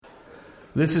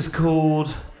This is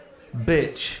called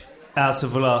Bitch Out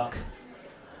of Luck.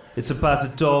 It's about a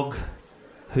dog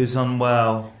who's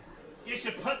unwell. You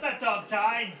should put that dog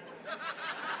down.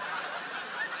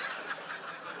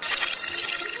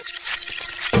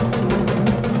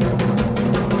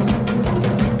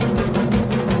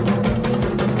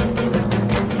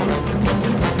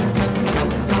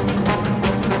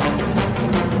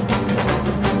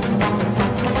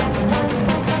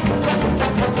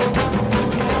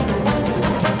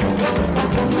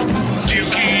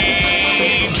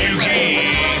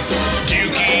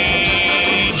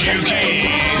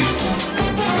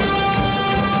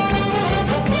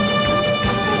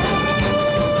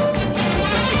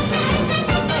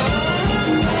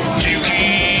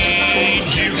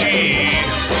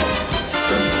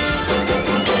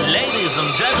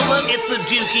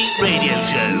 Dukey Radio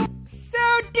Show. So,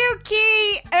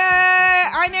 Dukey,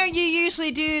 I know you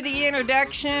usually do the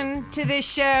introduction to this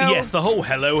show. Yes, the whole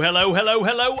hello,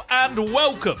 and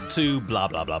welcome to blah,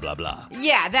 blah, blah, blah, blah.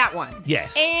 Yeah, that one.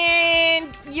 Yes. And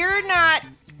you're not,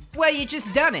 well, you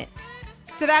just done it.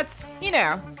 So that's, you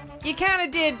kind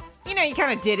of did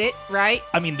it, right?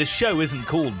 I mean, the show isn't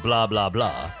called blah, blah,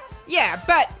 blah. Yeah,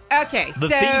 but, okay, The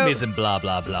theme isn't blah,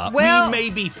 blah, blah. Well, we may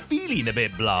be feeling a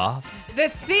bit blah. The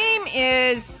theme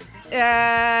is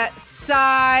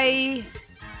Sigh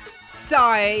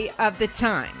of the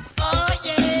times. Oh,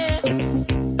 yeah.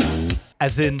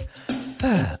 As in,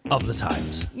 of the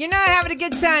times. You're not having a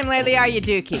good time lately, are you,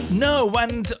 Dukey? No,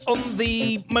 and on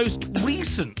the most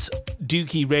recent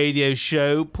Dukey Radio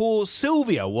Show, poor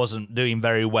Sylvia wasn't doing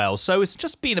very well, so it's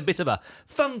just been a bit of a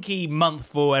funky month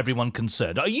for everyone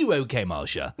concerned. Are you okay,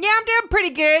 Marsha? Yeah, I'm doing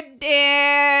pretty good.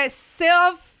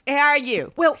 Sylv, how are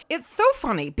you? Well, it's so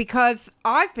funny because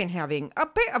I've been having a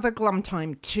bit of a glum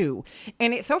time too.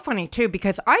 And it's so funny too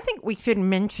because I think we should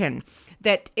mention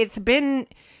that it's been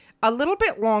a little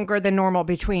bit longer than normal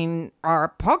between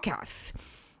our podcasts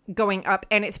going up.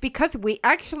 And it's because we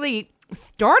actually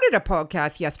started a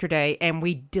podcast yesterday and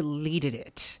we deleted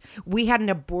it. We had an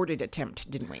aborted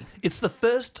attempt, didn't we? It's the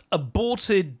first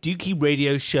aborted Dukey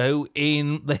Radio Show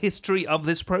in the history of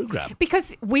this program.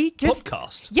 Because we just...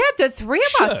 Podcast. Yeah, the three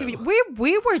of us, Show.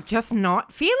 we were just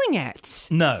not feeling it.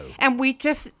 No. And we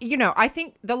just, I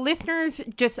think the listeners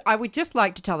I would just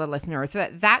like to tell the listeners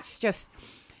that that's just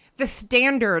the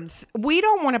standards. We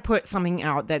don't want to put something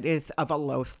out that is of a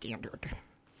low standard.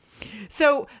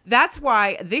 So that's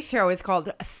why this show is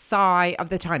called Sigh of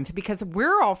the Times, because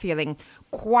we're all feeling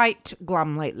quite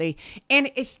glum lately.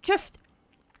 And it's just,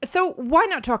 so why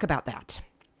not talk about that?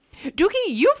 Dukey,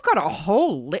 you've got a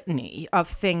whole litany of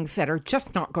things that are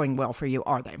just not going well for you,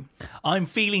 are they? I'm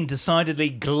feeling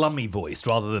decidedly glummy voiced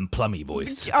rather than plummy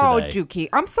voiced today. Oh, Dukey,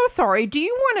 I'm so sorry. Do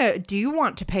you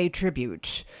want to pay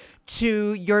tribute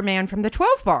to your man from the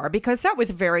 12 bar? Because that was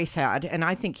very sad, and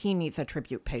I think he needs a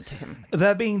tribute paid to him. There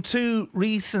have been two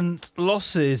recent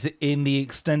losses in the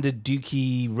extended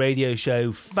Dukey Radio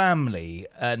Show family,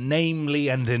 namely,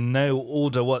 and in no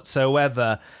order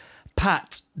whatsoever,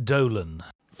 Pat Dolan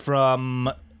from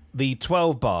the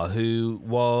 12 bar, who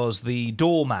was the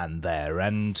doorman there,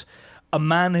 and a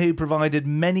man who provided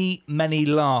many, many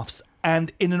laughs,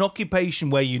 and in an occupation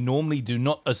where you normally do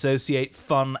not associate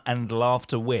fun and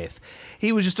laughter with.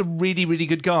 He was just a really, really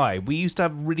good guy. We used to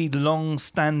have really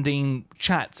long-standing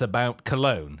chats about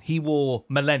cologne. He wore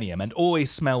Millennium and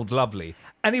always smelled lovely.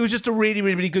 And he was just a really,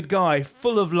 really, really good guy,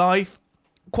 full of life,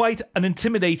 quite an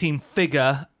intimidating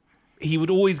figure. He would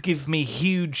always give me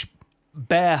huge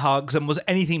bear hugs and was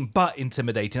anything but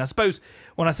intimidating. I suppose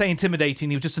when I say intimidating,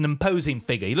 he was just an imposing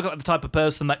figure. He looked like the type of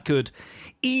person that could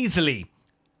easily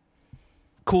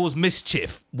cause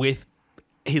mischief with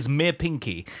his mere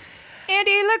pinky. And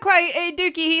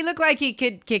Dukey, he looked like he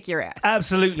could kick your ass.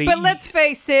 Absolutely. But let's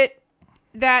face it,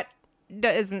 that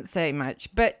doesn't say much.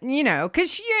 But,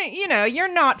 because,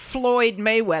 you're not Floyd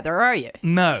Mayweather, are you?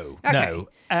 No, okay. no.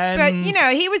 And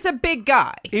but, he was a big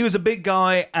guy. He was a big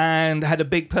guy and had a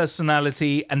big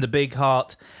personality and a big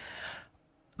heart.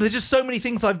 There's just so many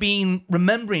things I've been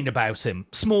remembering about him.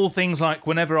 Small things like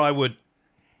whenever I would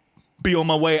be on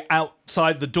my way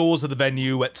outside the doors of the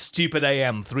venue at stupid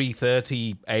AM,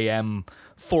 3:30 AM,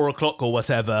 4 o'clock or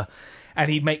whatever, and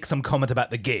he'd make some comment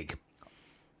about the gig.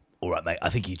 All right, mate,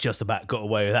 I think he just about got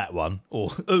away with that one.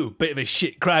 Or, ooh, bit of a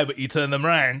shit crowd, but you turn them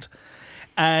round.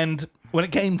 And when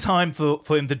it came time for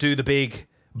him to do the big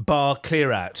bar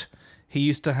clear-out, he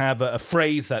used to have a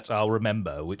phrase that I'll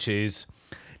remember, which is,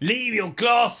 leave your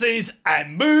glasses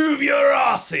and move your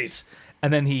asses.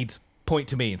 And then he'd point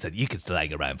to me and said, you can still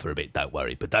hang around for a bit, don't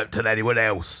worry, but don't tell anyone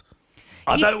else.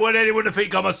 I don't want anyone to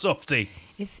think I'm a softie.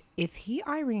 Is he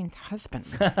Irene's husband?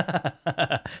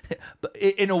 But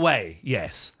In a way,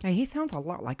 yes. Now, he sounds a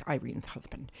lot like Irene's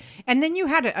husband. And then you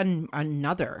had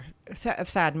another set of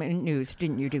sad news,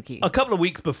 didn't you, Dukey? A couple of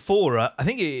weeks before, I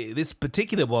think this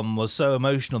particular one was so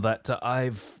emotional that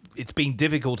it's been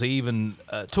difficult to even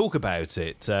talk about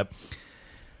it.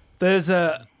 There's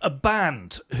a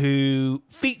band who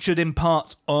featured in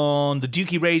part on the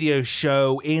Dukey Radio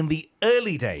Show in the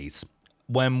early days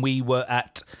when we were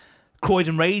at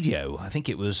Croydon Radio. I think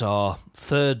it was our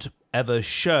third ever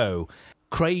show.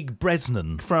 Craig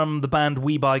Bresnan from the band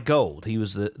We Buy Gold. He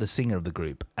was the singer of the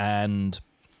group, and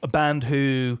a band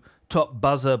who Top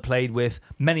Buzzer played with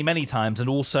many, many times, and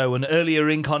also an earlier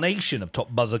incarnation of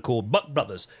Top Buzzer called Buck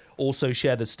Brothers also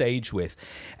shared the stage with.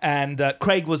 And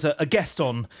Craig was a guest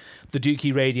on the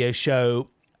Dukey Radio Show,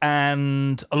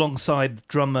 and alongside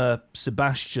drummer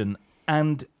Sebastian,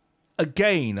 and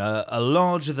again, a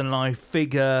larger-than-life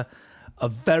figure, a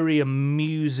very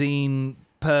amusing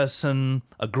person,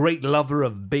 a great lover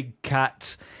of big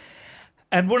cats,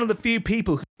 and one of the few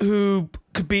people who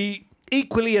could be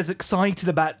equally as excited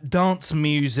about dance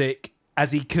music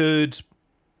as he could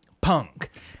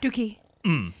punk. Dukey,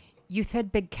 you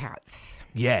said big cats.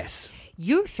 Yes.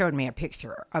 You showed me a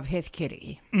picture of his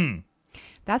kitty.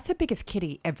 That's the biggest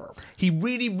kitty ever. He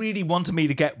really, really wanted me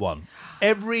to get one.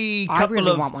 Every couple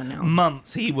of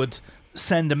months, he would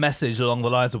send a message along the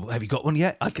lines of, have you got one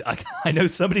yet? I know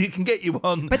somebody who can get you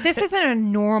one. But this isn't a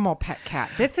normal pet cat.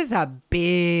 This is a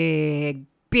big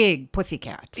pussy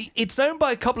cat. It's known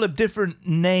by a couple of different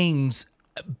names,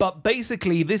 but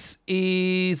basically this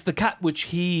is the cat which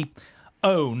he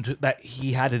owned, that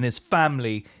he had in his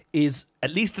family, is,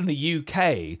 at least in the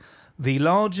UK, the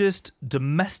largest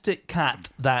domestic cat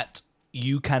that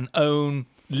you can own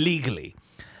legally.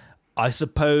 I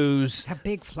suppose... It's a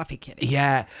big fluffy kitty.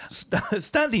 Yeah.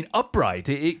 Standing upright,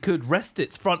 it could rest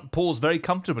its front paws very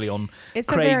comfortably on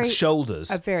Craig's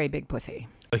shoulders. A very big pussy.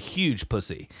 A huge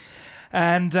pussy.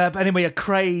 And anyway,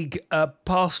 Craig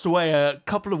passed away a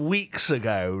couple of weeks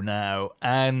ago now,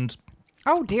 and...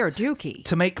 Oh dear, Dukey.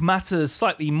 To make matters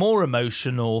slightly more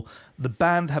emotional, the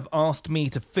band have asked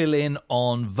me to fill in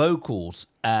on vocals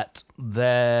at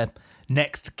their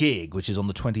next gig, which is on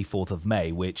the 24th of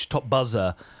May, which Top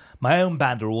Buzzer, my own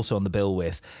band, are also on the bill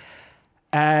with.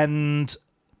 And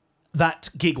that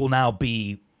gig will now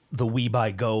be the We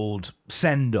Buy Gold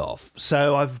send-off.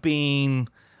 So I've been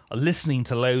listening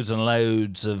to loads and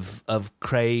loads of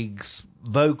Craig's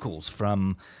vocals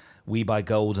from We Buy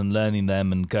Gold and learning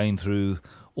them and going through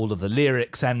all of the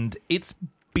lyrics, and it's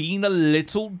been a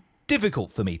little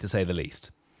difficult for me, to say the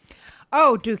least.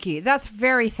 Oh, Dukey, that's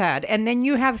very sad. And then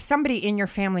you have somebody in your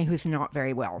family who's not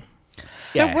very well.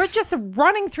 Yes. So we're just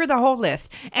running through the whole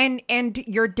list. And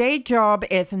your day job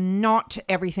is not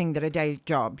everything that a day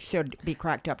job should be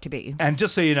cracked up to be. And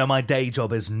just so you know, my day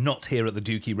job is not here at the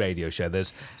Dukey Radio Show.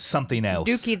 There's something else.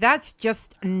 Dukey, that's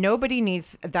just, nobody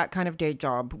needs that kind of day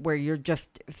job where you're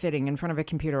just sitting in front of a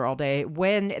computer all day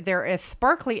when they're as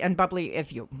sparkly and bubbly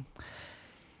as you.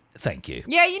 Thank you.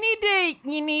 Yeah,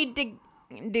 you need to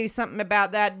do something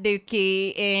about that,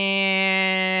 Dukey.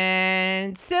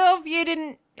 And Sylv,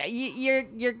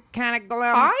 you're kind of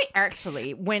glum. I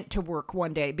actually went to work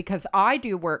one day because I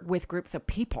do work with groups of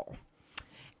people.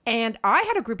 And I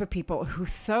had a group of people who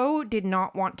so did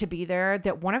not want to be there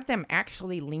that one of them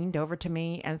actually leaned over to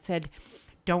me and said,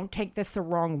 "Don't take this the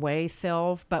wrong way,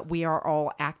 Sylv, but we are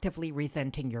all actively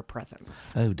resenting your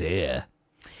presence." Oh, dear.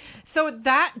 So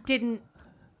that didn't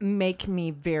make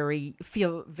me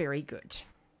feel very good.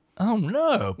 Oh,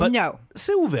 no. But no.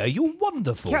 Sylvia, you're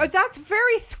wonderful. Yeah, that's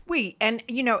very sweet. And,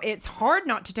 it's hard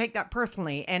not to take that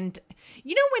personally. And,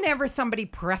 whenever somebody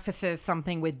prefaces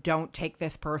something with "don't take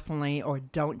this personally" or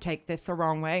 "don't take this the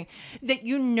wrong way," that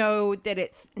that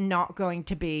it's not going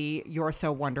to be "you're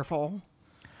so wonderful."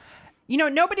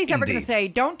 Nobody's ever going to say,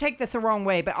 "Don't take this the wrong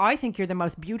way, but I think you're the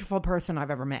most beautiful person I've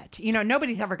ever met."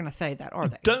 Nobody's ever going to say that, are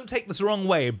they? Don't take this the wrong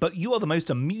way, but you are the most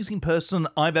amusing person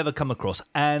I've ever come across.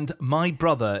 And my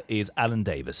brother is Alan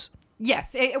Davis.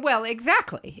 Yes, well,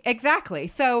 exactly.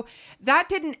 So that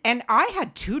didn't, and I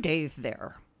had 2 days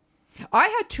there. I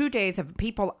had 2 days of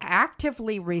people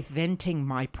actively resenting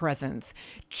my presence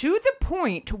to the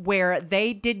point where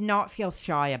they did not feel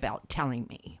shy about telling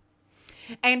me.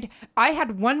 And I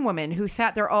had one woman who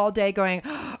sat there all day going,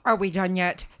 "Are we done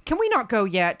yet? Can we not go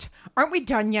yet? Aren't we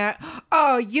done yet?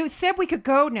 Oh, you said we could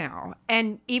go now."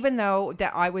 And even though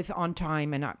that I was on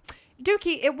time and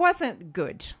Dukey, it wasn't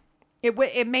good.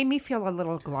 It made me feel a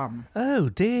little glum. Oh,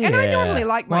 dear. And I normally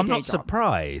like my I'm day not job.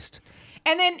 surprised.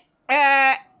 And then,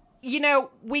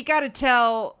 we got to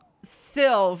tell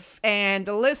Sylv and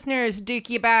the listeners,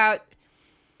 Dukey, about...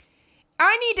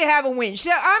 I need to have a whinge.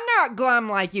 So I'm not glum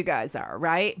like you guys are,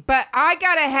 right? But I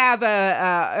gotta have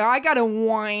I gotta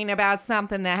whine about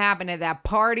something that happened at that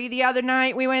party the other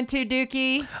night we went to,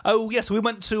 Dukey. Oh, yes, we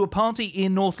went to a party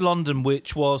in North London,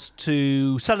 which was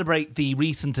to celebrate the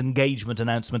recent engagement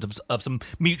announcement of some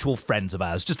mutual friends of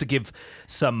ours. Just to give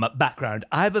some background,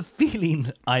 I have a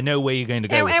feeling I know where you're going to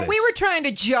go with this. And we were trying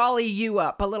to jolly you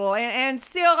up a little. And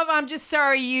Sylv, I'm just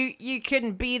sorry you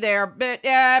couldn't be there, but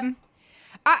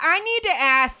I need to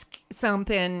ask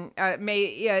something,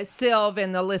 Sylv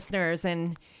and the listeners,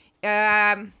 and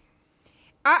I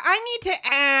need to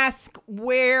ask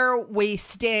where we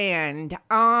stand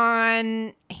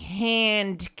on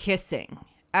hand kissing,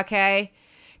 okay?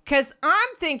 Because I'm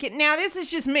thinking, now this is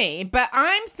just me, but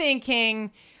I'm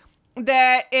thinking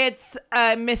that it's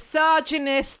a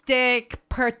misogynistic,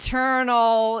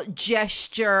 paternal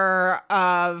gesture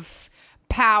of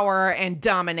power and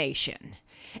domination.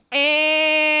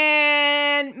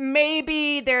 And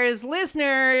maybe there's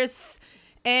listeners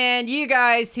and you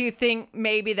guys who think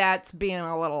maybe that's being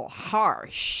a little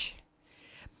harsh.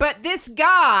 But this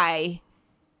guy,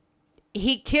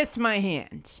 he kissed my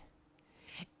hand.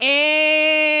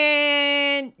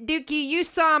 And Dukey, you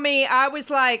saw me. I was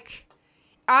like,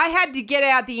 I had to get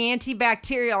out the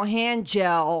antibacterial hand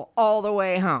gel all the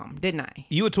way home, didn't I?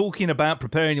 You were talking about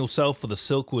preparing yourself for the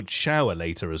Silkwood shower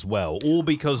later as well, all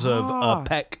because of a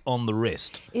peck on the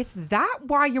wrist. Is that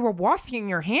why you were washing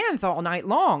your hands all night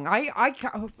long? I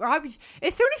was,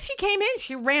 as soon as she came in,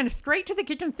 she ran straight to the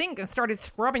kitchen sink and started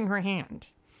scrubbing her hand.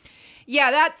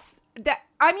 Yeah, that.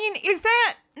 I mean, is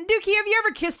that, Dukey, have you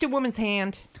ever kissed a woman's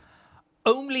hand?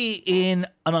 Only in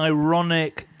an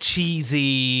ironic,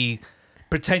 cheesy,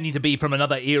 pretending to be from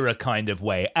another era kind of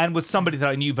way, and with somebody that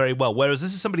I knew very well, whereas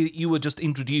this is somebody that you were just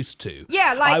introduced to.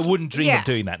 Yeah, like... I wouldn't dream of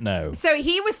doing that, no. So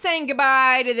he was saying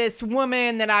goodbye to this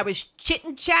woman that I was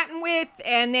chit-chatting with,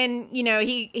 and then, you know,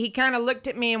 he kind of looked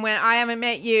at me and went, I haven't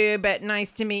met you, but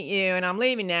nice to meet you, and I'm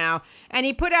leaving now. And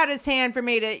he put out his hand for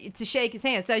me to shake his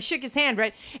hand. So I shook his hand,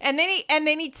 right? And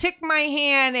then he took my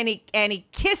hand and he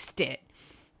kissed it.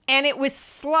 And it was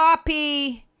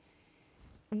sloppy,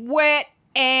 wet,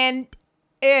 and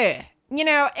you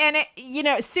know, and it, you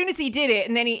know, as soon as he did it,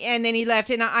 and then he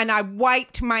left, and I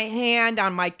wiped my hand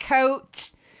on my coat,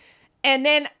 and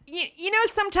then you know,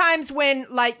 sometimes when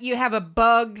like you have a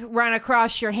bug run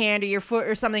across your hand or your foot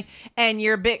or something, and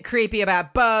you're a bit creepy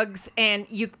about bugs, and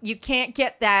you can't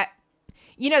get that,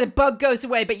 you know, the bug goes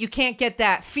away, but you can't get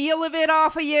that feel of it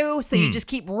off of you, so you just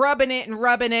keep rubbing it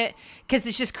because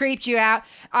it's just creeped you out.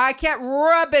 I kept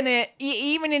rubbing it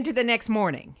even into the next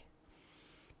morning.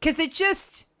 Because it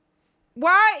just,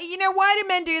 why do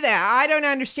men do that? I don't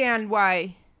understand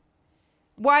why.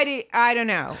 I don't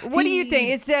know. What do you think?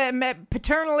 It's a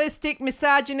paternalistic,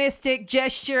 misogynistic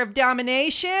gesture of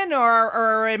domination,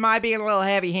 or am I being a little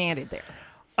heavy-handed there?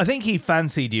 I think he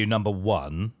fancied you, number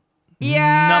one. Yeah,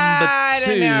 number I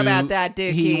two, don't know about that, Dukey.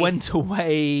 He went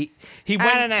away.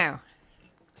 I don't know.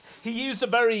 He used a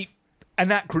very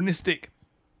anachronistic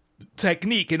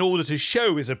technique in order to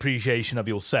show his appreciation of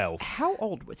yourself. How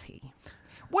old was he?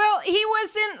 Well, he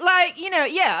wasn't like, you know,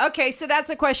 yeah, okay, so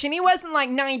that's a question. He wasn't like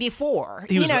 94.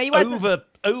 He was he wasn't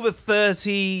over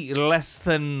 30, less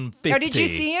than 50. Oh, did you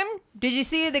see him? Did you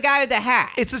see the guy with the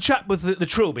hat? It's the chap with the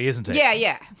trilby, isn't it?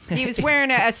 Yeah. He was wearing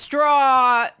a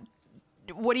straw,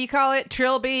 what do you call it?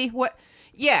 Trilby? What?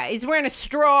 Yeah, he's wearing a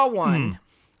straw one.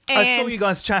 I saw you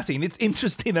guys chatting. It's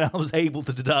interesting that I was able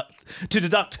to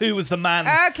deduct who was the man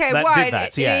that did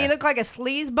that. Did he look like a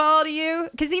sleazeball to you?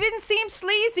 Because he didn't seem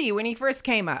sleazy when he first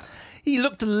came up. He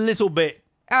looked a little bit...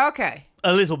 Oh, okay.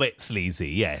 A little bit sleazy,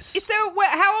 yes. So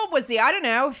how old was he? I don't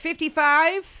know,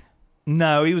 55?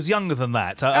 No, he was younger than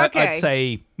that. Okay. I'd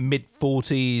say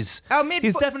mid-40s. Oh,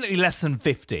 He's definitely less than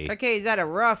 50. Okay, he's at a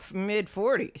rough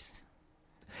mid-40s.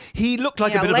 He looked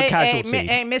like a bit of a casualty.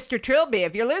 Hey, Mr. Trilby,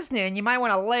 if you're listening, you might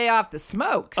want to lay off the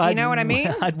smokes. You know what I mean?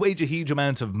 I'd wager a huge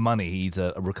amount of money he's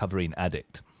a recovering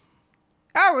addict.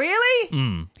 Oh,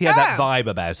 really? He had that vibe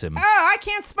about him. Oh, I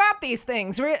can't spot these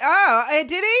things. Oh,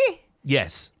 did he?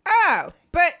 Yes. Oh,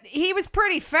 but he was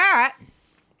pretty fat.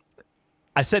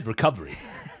 I said recovery.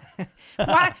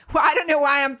 Why? Well, I don't know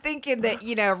why I'm thinking that,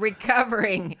 you know,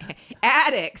 recovering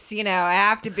addicts, you know,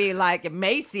 have to be like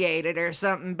emaciated or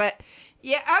something, but...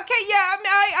 Yeah, okay, yeah,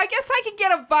 I guess I could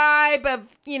get a vibe of,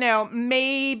 you know,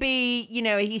 maybe, you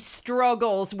know, he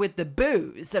struggles with the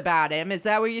booze about him. Is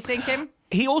that what you're thinking?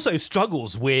 He also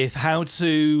struggles with how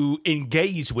to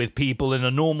engage with people in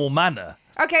a normal manner.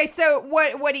 Okay, so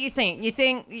what do you think? You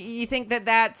think that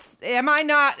that's... Am I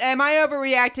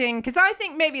overreacting? Because I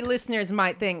think maybe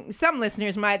some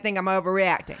listeners might think I'm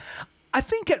overreacting. I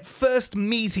think at first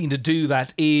meeting to do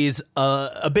that is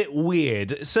a bit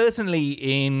weird. Certainly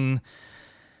in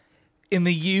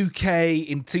the UK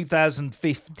in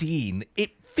 2015,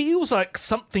 it feels like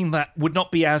something that would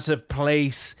not be out of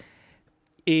place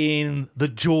in the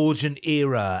Georgian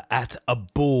era at a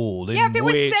ball, in if it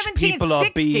was which 1760, people are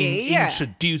being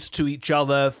introduced to each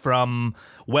other from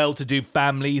well-to-do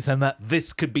families, and that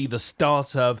this could be the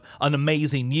start of an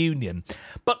amazing union.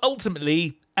 But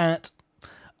ultimately, at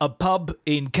a pub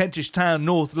in Kentish Town,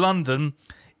 North London,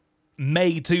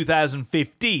 May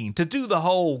 2015, to do the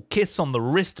whole kiss on the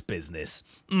wrist business,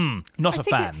 not a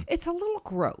fan. It's a little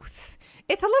gross.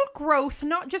 It's a little gross,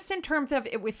 not just in terms of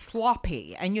it was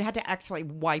sloppy and you had to actually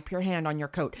wipe your hand on your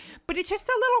coat, but it's just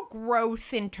a little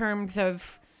gross in terms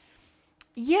of,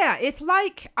 it's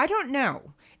like, I don't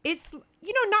know. It's,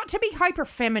 not to be hyper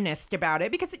feminist about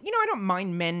it, because, I don't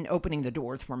mind men opening the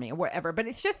doors for me or whatever, but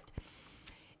it's just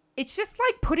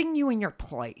like putting you in your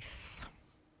place.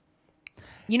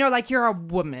 Like you're a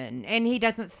woman and he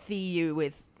doesn't see you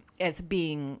as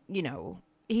being,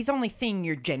 he's only seeing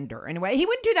your gender in a way. He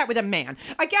wouldn't do that with a man.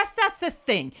 I guess that's the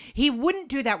thing. He wouldn't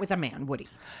do that with a man, would he?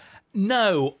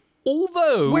 No,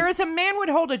 although... Whereas a man would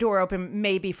hold a door open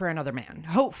maybe for another man,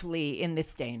 hopefully in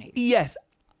this day and age. Yes.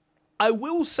 I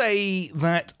will say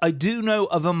that I do know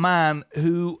of a man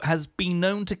who has been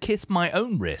known to kiss my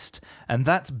own wrist, and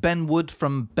that's Ben Wood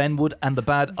from Ben Wood and the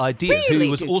Bad Ideas, really,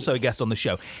 who was Dukey? Also a guest on the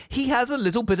show. He has a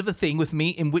little bit of a thing with me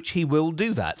in which he will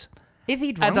do that. Is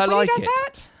he drunk and I when like he does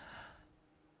that?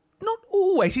 Not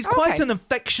always. He's quite an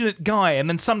affectionate guy, and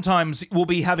then sometimes we'll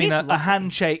be having a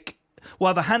handshake. We'll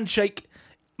have a handshake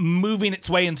moving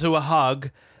its way into a hug,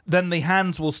 then the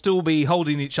hands will still be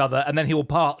holding each other, and then he will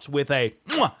part with a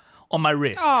mwah on my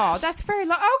wrist. Oh, that's very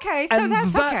okay, so and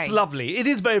that's okay. Lovely. It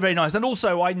is very, very nice. And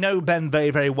also, I know Ben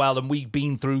very, very well, and we've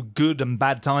been through good and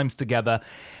bad times together.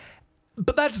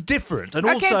 But that's different. And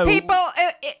also... Okay, people,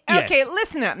 okay, yes.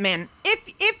 Listen up, man.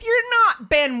 If you're not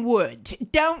Ben Wood,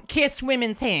 don't kiss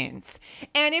women's hands.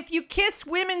 And if you kiss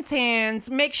women's hands,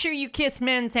 make sure you kiss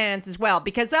men's hands as well,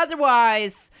 because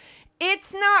otherwise,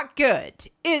 it's not good.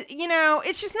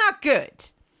 It's just not good.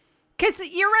 Because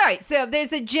you're right. So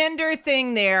there's a gender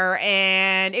thing there,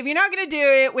 and if you're not going to do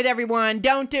it with everyone,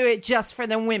 don't do it just for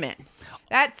the women.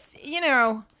 That's,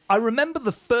 I remember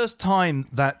the first time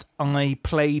that I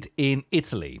played in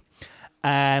Italy,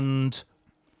 and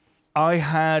I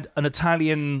had an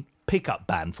Italian pickup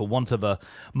band, for want of a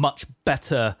much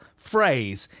better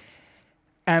phrase.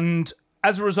 And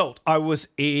as a result, I was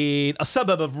in a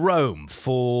suburb of Rome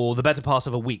for the better part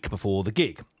of a week before the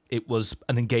gig. It was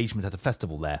an engagement at a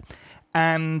festival there.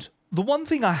 And the one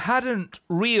thing I hadn't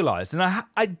realised, and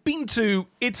I'd been to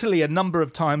Italy a number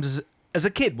of times as a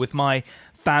kid with my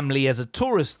family as a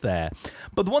tourist there.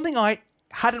 But the one thing I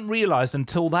hadn't realised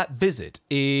until that visit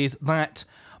is that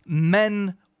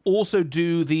men also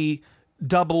do the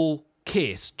double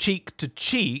kiss, cheek to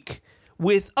cheek,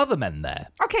 with other men there.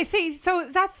 Okay, see, so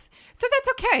that's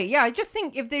okay. Yeah, I just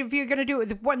think if you're going to do it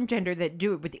with one gender, then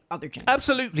do it with the other gender.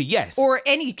 Absolutely, yes. Or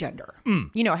any gender.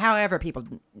 However people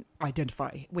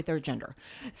identify with their gender.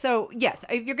 So, yes,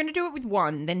 if you're going to do it with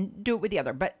one, then do it with the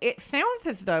other. But it sounds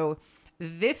as though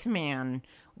this man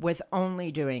was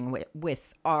only doing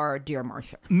with our dear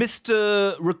Marsha.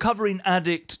 Mr. Recovering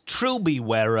Addict Trilby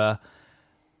Wearer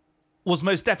was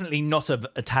most definitely not of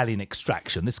Italian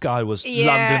extraction. This guy was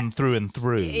London through and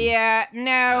through. Yeah,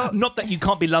 no. Not that you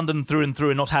can't be London through and through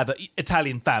and not have an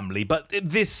Italian family, but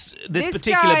this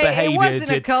particular guy, behaviour it wasn't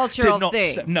a cultural did not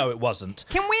thing. No, it wasn't.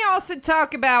 Can we also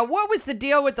talk about what was the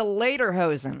deal with the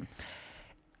lederhosen?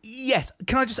 Yes.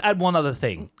 Can I just add one other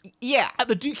thing? Yeah. At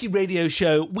the Dukey Radio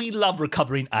Show, we love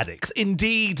recovering addicts.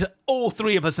 Indeed, all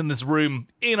three of us in this room,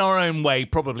 in our own way,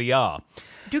 probably are.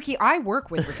 Dukey, I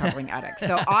work with recovering addicts,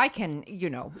 so I can,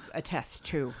 attest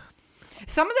to.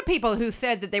 Some of the people who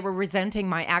said that they were resenting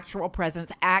my actual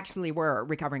presence actually were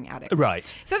recovering addicts. Right.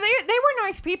 So they were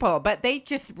nice people, but they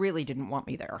just really didn't want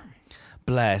me there.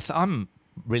 Bless. I'm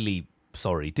really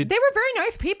sorry. They were very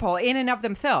nice people in and of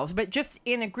themselves, but just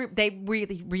in a group, they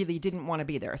really, really didn't want to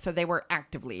be there. So they were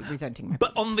actively resenting my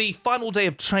presence. But on the final day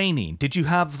of training, did you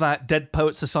have that Dead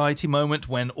Poets Society moment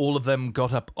when all of them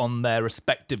got up on their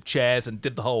respective chairs and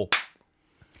did the whole...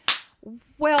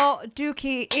 Well,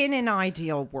 Dukey, in an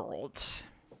ideal world,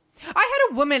 I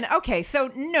had a woman, okay,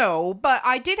 so no, but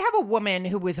I did have a woman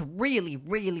who was really,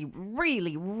 really,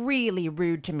 really, really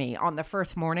rude to me on the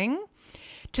first morning,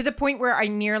 to the point where I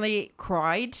nearly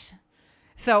cried.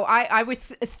 So I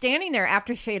was standing there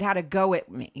after she had a go at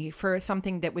me for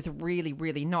something that was really,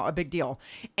 really not a big deal.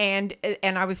 And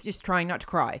I was just trying not to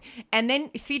cry. And then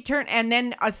she turned,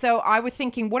 so I was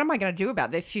thinking, what am I going to do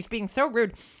about this? She's being so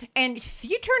rude. And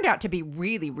she turned out to be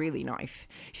really, really nice.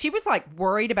 She was like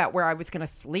worried about where I was going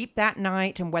to sleep that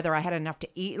night and whether I had enough to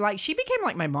eat. Like, she became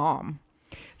like my mom.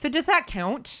 So does that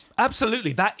count?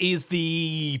 Absolutely. That is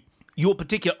your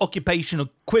particular occupational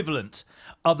equivalent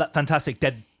of that fantastic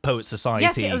Dead Poets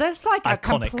Society. Yes, that's like a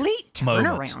complete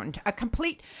turnaround. Moment.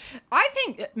 I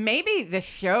think maybe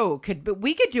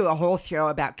we could do a whole show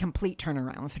about complete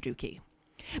turnarounds, Dukey.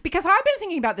 Because I've been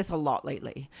thinking about this a lot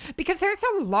lately. Because there's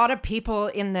a lot of people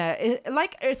especially in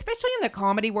the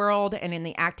comedy world and in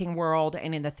the acting world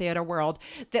and in the theater world,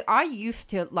 that I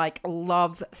used to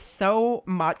love so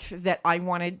much that I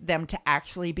wanted them to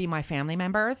actually be my family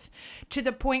members, to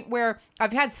the point where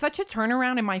I've had such a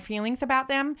turnaround in my feelings about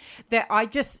them that I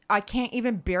can't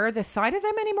even bear the sight of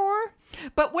them anymore.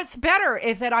 But what's better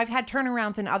is that I've had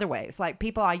turnarounds in other ways. Like,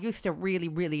 people I used to really,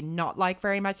 really not like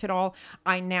very much at all,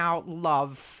 I now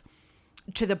love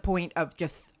to the point of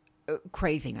just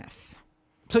craziness.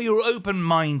 So you're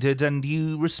open-minded and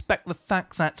you respect the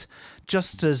fact that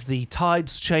just as the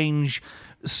tides change,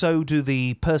 so do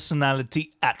the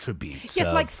personality attributes.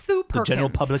 Yes, like Sue Perkins. The general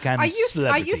public and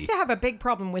celebrity. I used to have a big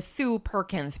problem with Sue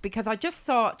Perkins because I just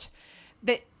thought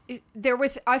that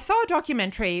I saw a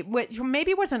documentary which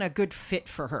maybe wasn't a good fit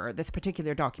for her, this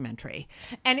particular documentary.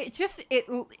 And I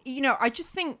just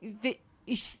think that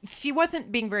she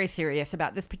wasn't being very serious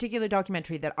about this particular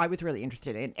documentary that I was really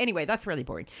interested in. Anyway, that's really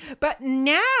boring. But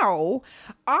now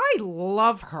I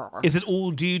love her. Is it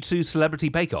all due to Celebrity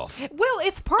Bake Off? Well,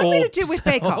 it's partly to do with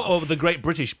Bake Off. Or the Great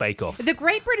British Bake Off. The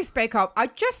Great British Bake Off. I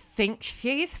just think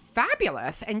she's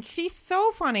fabulous and she's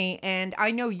so funny. And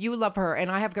I know you love her.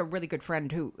 And I have a really good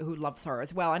friend who loves her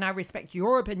as well. And I respect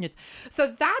your opinions. So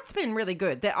that's been really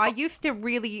good. That I used to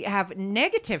really have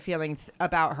negative feelings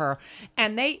about her.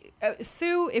 And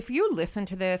Sue, if you listen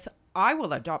to this, I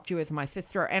will adopt you as my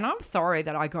sister, and I'm sorry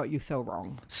that I got you so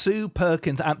wrong. Sue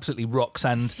Perkins absolutely rocks,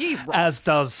 and she rocks. As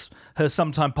does her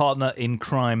sometime partner in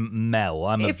crime, Mel.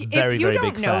 I'm a very, very big fan. If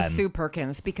you don't know Sue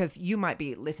Perkins, because you might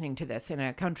be listening to this in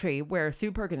a country where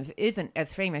Sue Perkins isn't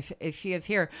as famous as she is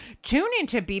here, tune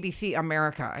into BBC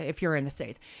America if you're in the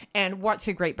States and watch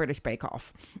The Great British Bake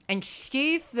Off. And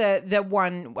she's the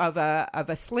one of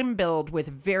a slim build with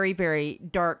very, very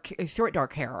short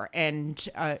dark hair, and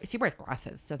she wears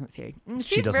glasses, doesn't she?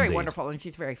 She's very wonderful, and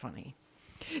she's very funny.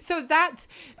 So that's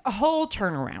a whole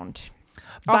turnaround.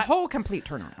 A whole complete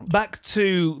turnaround. Back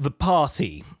to the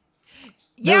party.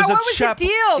 Yeah, what was the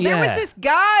deal? There was this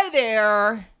guy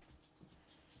there,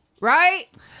 right?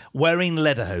 Wearing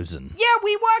lederhosen. Yeah,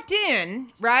 we walked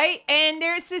in, right? And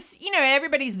there's this,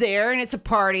 everybody's there, and it's a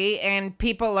party, and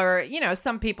people are,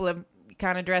 some people are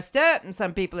kind of dressed up, and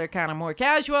some people are kind of more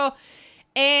casual.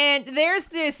 And there's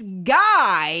this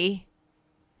guy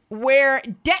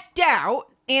decked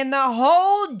out in the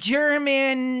whole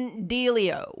German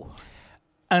dealio.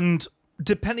 And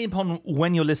depending upon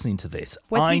when you're listening to this,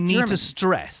 I need to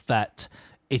stress that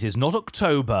it is not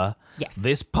October. Yes.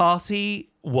 This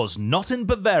party was not in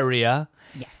Bavaria.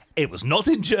 Yes. It was not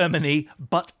in Germany,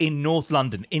 but in North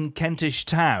London, in Kentish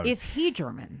Town. Is he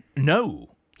German?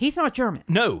 No. He's not German.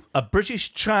 No. A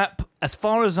British chap, as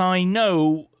far as I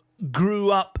know,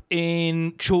 grew up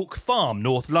in Chalk Farm,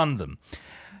 North London.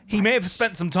 He may have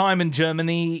spent some time in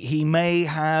Germany. He may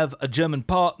have a German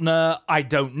partner. I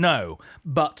don't know.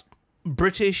 But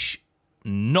British,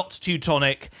 not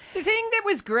Teutonic. The thing that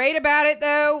was great about it,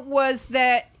 though, was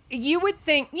that you would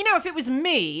think, if it was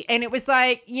me and it was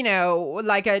like,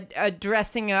 like a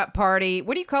dressing up party.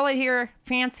 What do you call it here?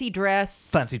 Fancy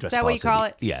dress? Fancy dress party. Is that what you call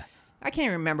it? Yeah. I can't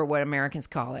even remember what Americans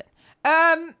call it.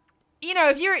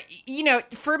 If you're,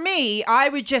 for me, I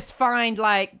would just find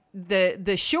like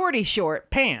the short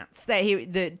pants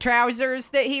the trousers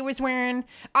that he was wearing.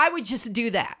 I would just do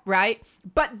that, right?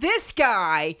 But this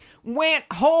guy went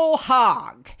whole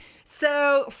hog.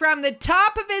 So from the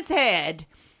top of his head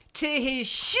to his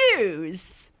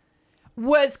shoes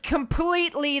was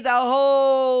completely the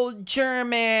whole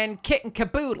German kit and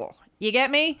caboodle. You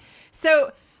get me?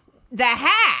 So the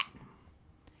hat,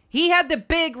 he had the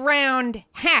big round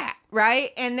hat,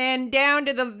 right? And then down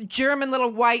to the German little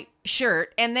white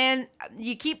shirt. And then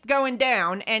you keep going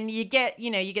down and you get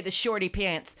the shorty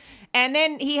pants. And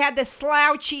then he had the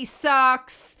slouchy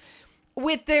socks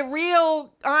with the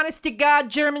real, honest to God,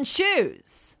 German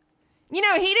shoes. He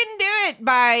didn't do it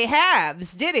by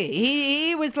halves, did he?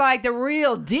 He was like the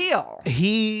real deal.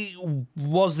 He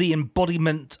was the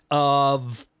embodiment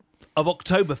of of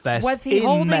Oktoberfest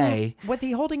May. Was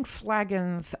he holding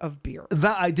flagons of beer?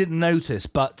 That I didn't notice,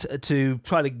 but to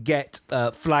try to get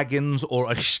flagons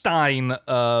or a stein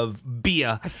of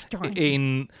beer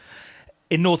in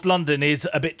North London is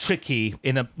a bit tricky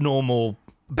in a normal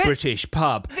British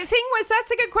pub. The thing was, that's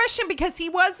a good question because he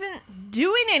wasn't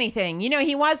doing anything. You know,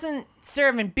 he wasn't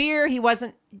serving beer. He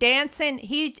wasn't dancing.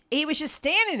 He was just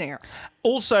standing there.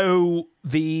 Also,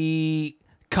 the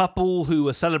couple who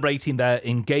are celebrating their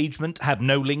engagement have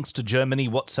no links to Germany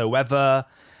whatsoever.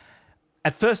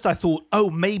 At first I thought,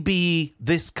 maybe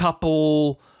this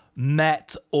couple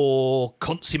met or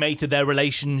consummated their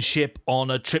relationship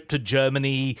on a trip to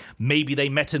Germany. Maybe they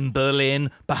met in Berlin.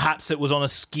 Perhaps it was on a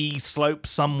ski slope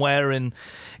somewhere in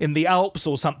the Alps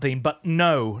or something. But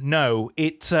no.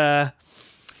 It. The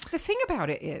thing about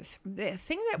it is, the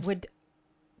thing that would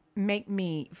make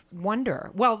me wonder,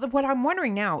 what I'm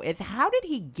wondering now is, how did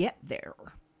he get there?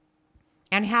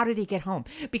 And how did he get home?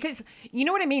 Because, you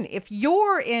know what I mean? If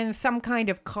you're in some kind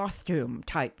of costume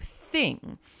type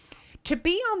thing, to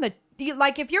be on the,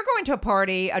 like, if you're going to a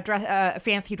party, a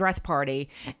fancy dress party,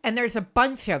 and there's a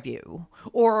bunch of you,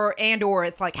 or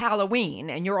it's like Halloween,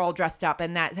 and you're all dressed up,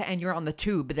 and you're on the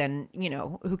tube, then, you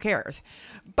know, who cares?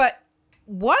 But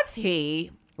was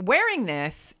he wearing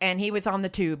this, and he was on the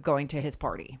tube going to his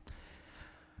party?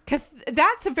 Because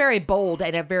that's a very bold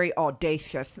and a very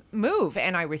audacious move,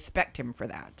 and I respect him for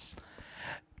that.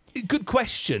 Good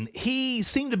question. He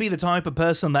seemed to be the type of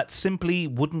person that simply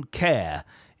wouldn't care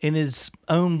in his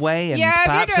own way and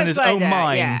perhaps in his own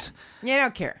mind. Yeah. You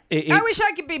don't care. I wish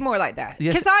I could be more like that.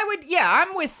 Because I'm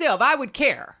with Sylv. I would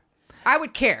care.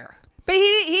 But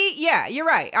you're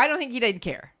right. I don't think he didn't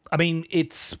care. I mean,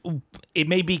 it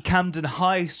may be Camden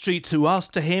High Street to us.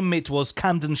 To him, it was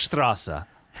Camden Strasse.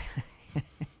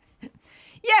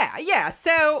 Yeah.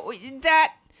 So did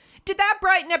that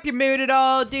brighten up your mood at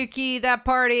all, Dukey, that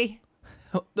party?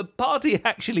 The party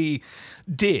actually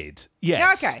did,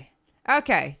 yes.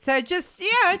 Okay. So just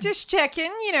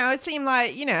checking, you know, it seemed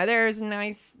like, you know, there's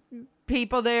nice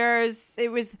people there.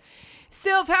 It was,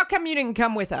 Sylv, how come you didn't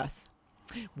come with us?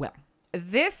 Well,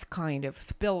 this kind of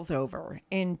spills over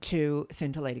into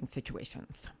scintillating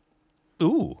situations.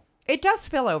 Ooh. It does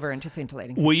spill over into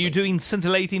scintillating situations. Were you doing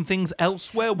scintillating things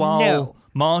elsewhere while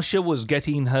Marsha was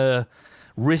getting her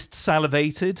wrist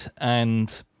salivated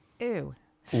and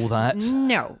all that?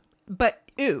 No, but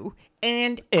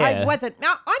and I wasn't.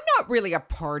 Now, I'm not really a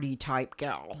party type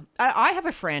gal. I have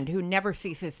a friend who never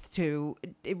ceases to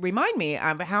remind me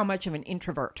of how much of an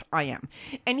introvert I am.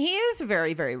 And he is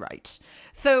very, very right.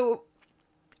 So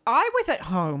I was at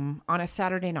home on a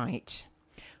Saturday night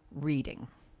reading.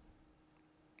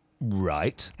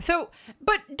 Right. So,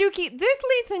 but Dukey, this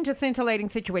leads into scintillating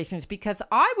situations because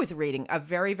I was reading a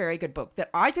very, very good book that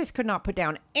I just could not put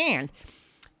down. And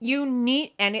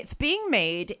it's being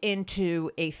made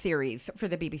into a series for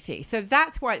the BBC. So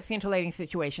that's why it's scintillating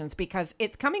situations, because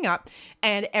it's coming up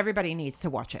and everybody needs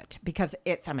to watch it because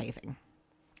it's amazing.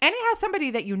 And it has somebody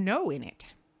that you know in it.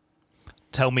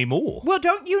 Tell me more. Well,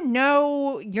 don't you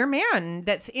know your man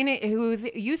that's in it who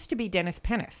used to be Dennis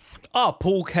Pennis? Ah,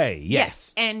 Paul Kay,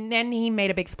 yes. And then he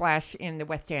made a big splash in the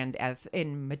West End as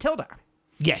in Matilda.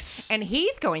 Yes. And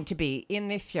he's going to be in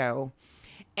this show.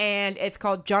 And it's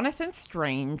called Jonathan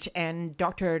Strange and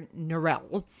Dr.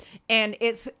 Norrell. And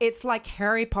it's like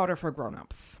Harry Potter for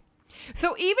grown-ups.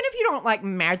 So even if you don't like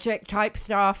magic type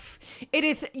stuff, it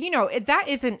is, you know, that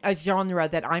isn't a genre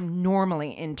that I'm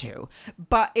normally into,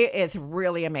 but it is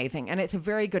really amazing. And it's a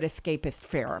very good escapist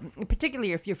fare,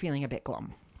 particularly if you're feeling a bit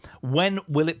glum. When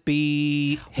will it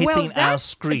be hitting our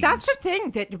screens? That's the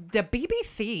thing, that the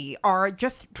BBC are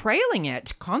just trailing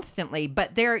it constantly,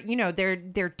 but they're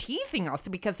teasing us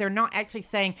because they're not actually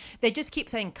saying, they just keep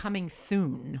saying coming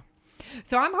soon.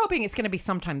 So I'm hoping it's going to be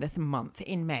sometime this month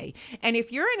in May. And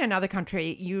if you're in another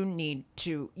country, you need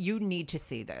to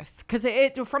see this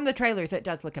because from the trailers, it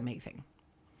does look amazing.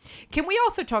 Can we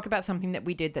also talk about something that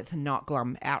we did that's not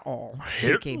glum at all?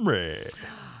 Hit me.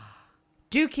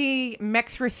 Dukey,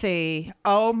 Mexrasi,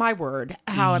 oh my word,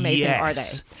 how amazing are they?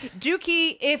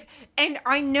 Dukey, and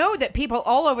I know that people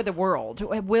all over the world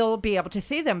will be able to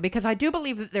see them because I do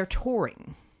believe that they're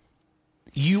touring.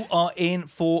 You are in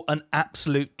for an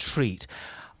absolute treat.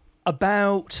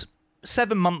 About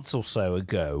 7 months or so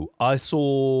ago, I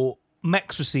saw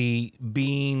Mexrasi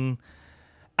being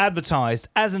advertised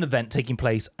as an event taking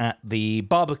place at the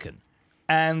Barbican.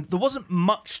 And there wasn't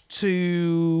much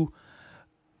to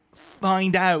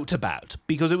find out about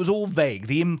because it was all vague.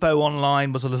 The info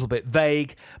online was a little bit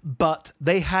vague, but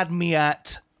they had me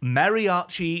at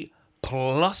mariachi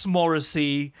plus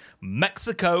Morrissey,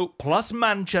 Mexico plus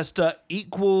Manchester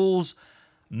equals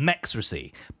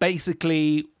Mexracy.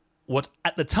 Basically, what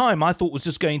at the time I thought was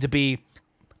just going to be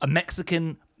a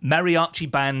Mexican mariachi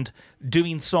band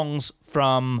doing songs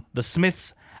from the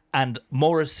Smiths and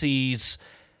Morrissey's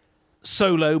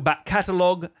solo back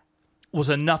catalogue was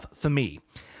enough for me.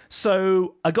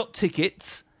 So I got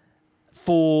tickets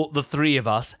for the three of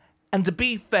us, and to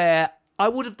be fair, I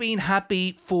would have been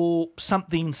happy for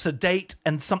something sedate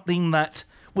and something that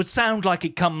would sound like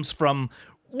it comes from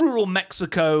rural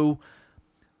Mexico,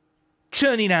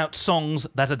 churning out songs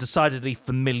that are decidedly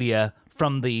familiar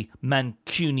from the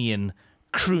Mancunian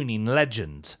crooning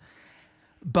legend.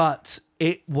 But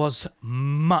it was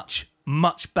much,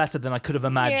 much better than I could have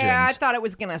imagined. Yeah, I thought it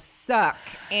was going to suck.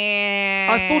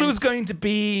 And I thought it was going to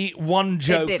be one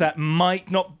joke that might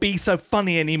not be so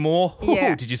funny anymore.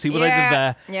 Yeah. Ooh, did you see what I did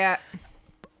there? Yeah.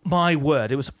 My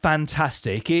word, it was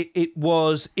fantastic.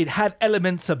 It had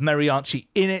elements of mariachi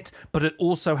in it, but it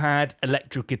also had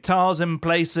electric guitars in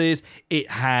places. It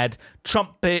had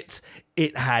trumpet.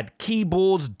 It had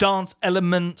keyboards, dance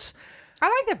elements.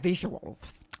 I like the visuals.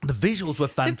 The visuals were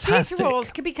fantastic. The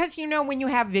visuals, because, when you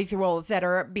have visuals that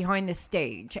are behind the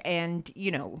stage and,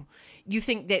 you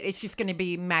think that it's just going to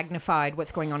be magnified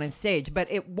what's going on stage, but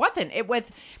it wasn't. It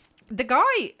was the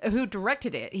guy who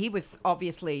directed it. He was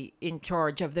obviously in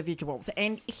charge of the visuals,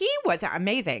 and he was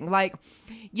amazing. Like,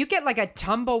 you get like a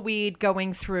tumbleweed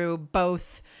going through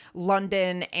both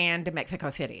London and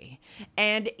Mexico City.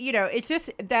 And, it's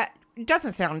just that... It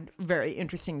doesn't sound very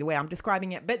interesting the way I'm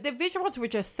describing it, but the visuals were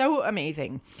just so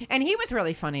amazing. And he was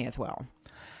really funny as well.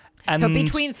 And so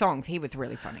between songs, he was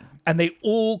really funny. And they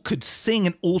all could sing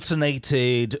and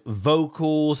alternated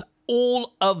vocals.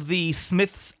 All of the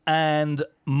Smiths and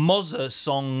Mozza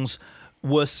songs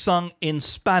were sung in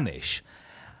Spanish.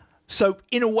 So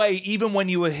in a way, even when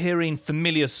you were hearing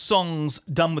familiar songs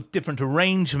done with different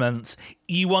arrangements,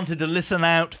 you wanted to listen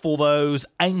out for those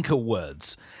anchor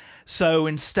words. So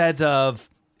instead of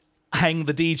hang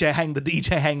the DJ, hang the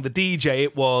DJ, hang the DJ,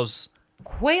 it was...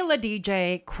 Quaila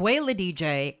DJ, Quaila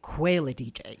DJ, Quaila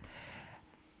DJ.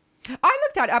 I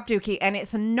looked that up, Dukey, and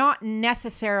it's not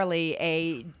necessarily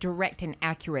a direct and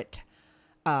accurate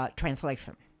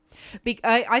translation.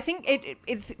 I think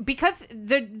it's because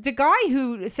the guy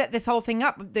who set this whole thing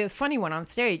up, the funny one on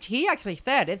stage, he actually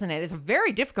said, isn't it? It's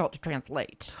very difficult to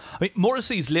translate. I mean,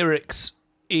 Morrissey's lyrics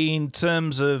in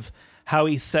terms of how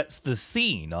he sets the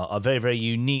scene are very, very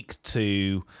unique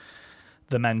to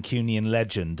the Mancunian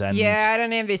legend. And yeah, I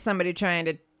don't envy somebody trying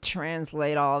to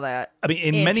translate all that. I mean,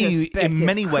 in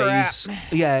many ways,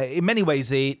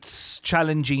 it's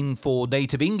challenging for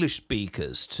native English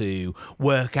speakers to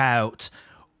work out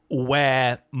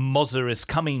where Mozza is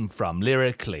coming from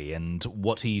lyrically and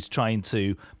what he's trying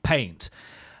to paint.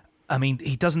 I mean,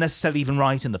 he doesn't necessarily even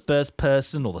write in the first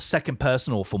person or the second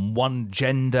person or from one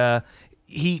gender.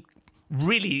 He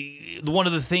really, one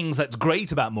of the things that's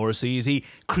great about Morrissey is he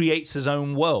creates his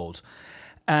own world.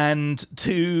 And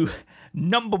to,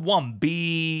 number one,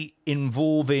 be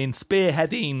involved in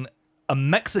spearheading a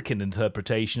Mexican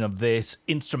interpretation of this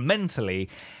instrumentally,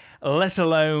 let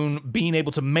alone being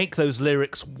able to make those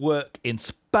lyrics work in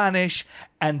Spanish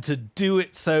and to do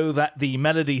it so that the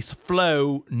melodies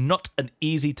flow, not an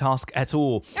easy task at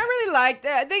all. I really liked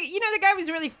the guy was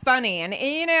really funny. And,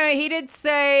 he did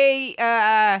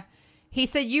say... He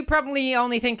said, you probably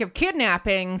only think of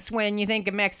kidnappings when you think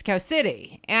of Mexico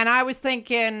City. And I was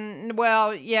thinking,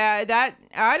 well, yeah, that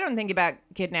I don't think about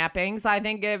kidnappings. I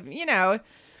think of,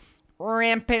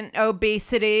 rampant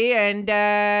obesity and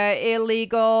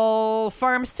illegal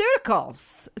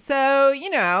pharmaceuticals. So,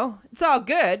 it's all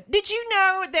good. Did you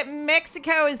know that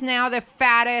Mexico is now the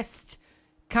fattest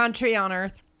country on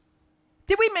earth?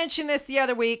 Did we mention this the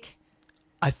other week?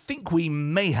 I think we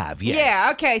may have, yes.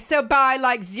 Yeah, okay, so by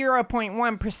like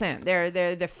 0.1%,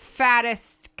 they're the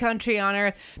fattest country on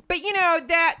earth. But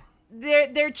that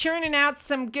they're churning out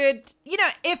some good.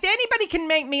 If anybody can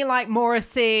make me like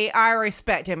Morrissey, I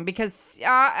respect him because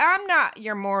I'm not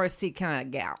your Morrissey kind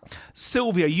of gal.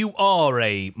 Sylvia, you are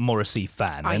a Morrissey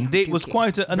fan, and it was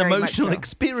quite an emotional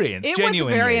experience. Genuinely, it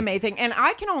was very amazing, and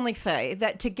I can only say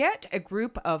that to get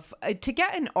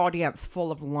an audience full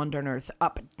of Londoners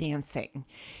up dancing,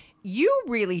 you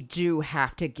really do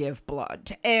have to give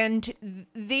blood. And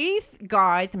these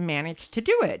guys managed to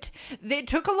do it. They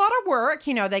took a lot of work.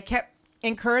 They kept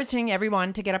encouraging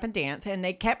everyone to get up and dance, and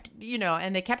they kept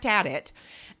at it.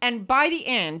 And by the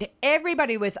end,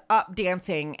 everybody was up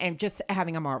dancing and just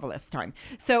having a marvelous time.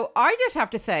 So I just have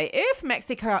to say, if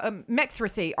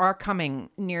Mexracy are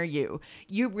coming near you,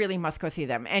 you really must go see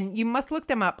them. And you must look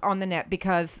them up on the net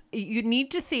because you need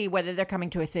to see whether they're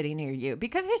coming to a city near you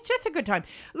because it's just a good time.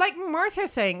 Like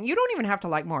Martha's saying, you don't even have to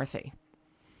like Morrissey.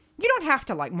 You don't have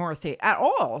to like Morrissey at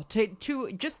all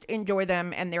to just enjoy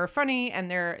them, and they're funny, and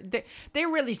they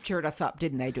really cheered us up,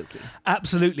 didn't they, Dukey?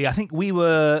 Absolutely. I think we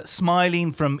were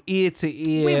smiling from ear to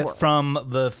ear from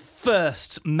the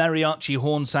first mariachi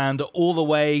horn sound all the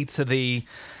way to the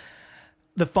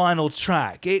final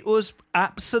track. It was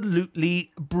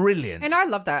absolutely brilliant. And I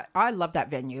love that. I love that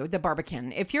venue, the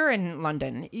Barbican. If you're in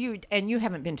London, you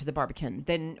haven't been to the Barbican,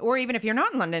 then, or even if you're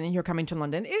not in London and you're coming to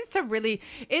London, it's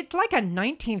like a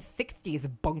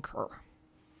 1960s bunker.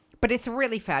 But it's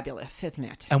really fabulous, isn't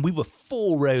it? And we were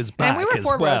 4 rows back. And we were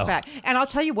 4 well. rows back. And I'll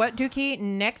tell you what, Dukey,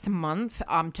 next month,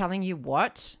 I'm telling you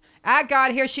what. Ah,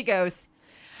 God, here she goes.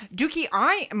 Dukey,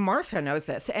 Marsha knows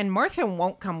this, and Marsha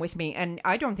won't come with me, and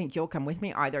I don't think you'll come with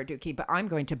me either, Dukey, but I'm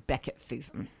going to Beckett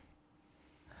season.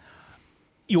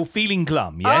 You're feeling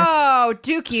glum, yes? Oh,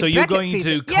 Dukey, so you're Beckett going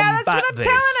season. to combat that's what I'm this.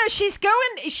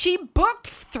 telling her. She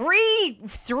booked three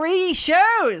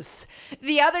shows.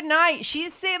 The other night,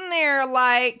 she's sitting there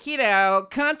like,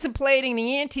 contemplating the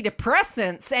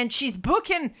antidepressants, and she's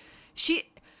booking,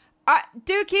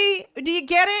 Dukey, do you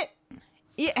get it?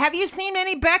 Have you seen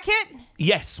any Beckett?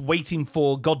 Yes, Waiting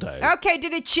for Godot. Okay,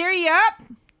 did it cheer you up?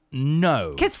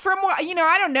 No. Because from what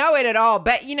I don't know it at all,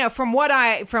 but from what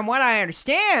I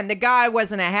understand, the guy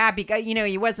wasn't a happy guy.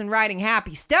 He wasn't writing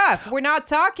happy stuff. We're not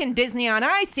talking Disney on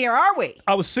Ice here, are we?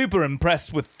 I was super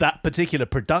impressed with that particular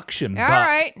production. All but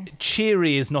right.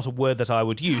 Cheery is not a word that I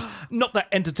would use. Not that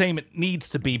entertainment needs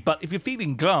to be, but if you're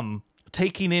feeling glum,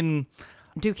 taking in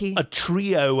Dukey, a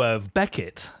trio of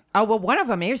Beckett. Oh, well, one of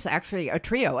them is actually a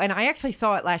trio, and I actually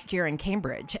saw it last year in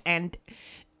Cambridge, and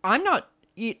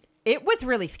it was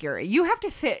really scary. You have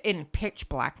to sit in pitch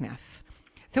blackness.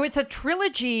 So it's a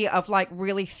trilogy of like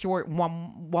really short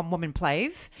one-woman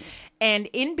plays, and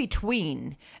in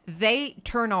between, they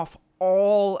turn off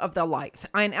all of the lights.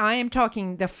 And I am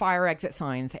talking the fire exit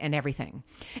signs and everything.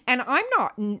 And I'm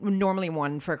not normally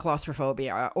one for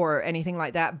claustrophobia or anything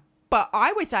like that, but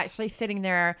I was actually sitting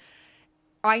there.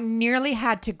 I nearly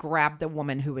had to grab the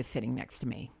woman who was sitting next to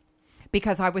me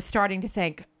because I was starting to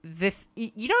think this,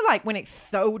 like when it's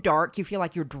so dark, you feel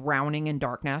like you're drowning in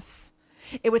darkness.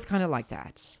 It was kind of like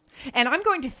that. And I'm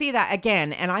going to see that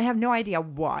again, and I have no idea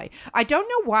why. I don't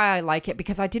know why I like it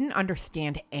because I didn't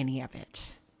understand any of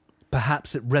it.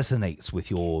 Perhaps it resonates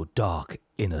with your dark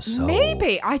inner soul.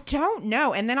 Maybe. I don't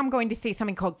know. And then I'm going to see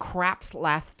something called Crap's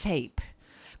Last Tape.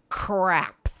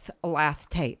 Crap's Last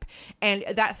Tape. And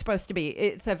that's supposed to be,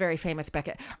 it's a very famous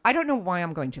Beckett. I don't know why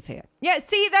I'm going to see it. Yeah,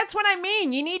 see, that's what I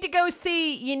mean. You need to go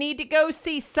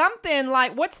see something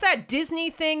like, what's that Disney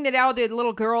thing that all the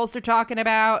little girls are talking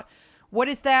about? What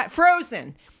is that?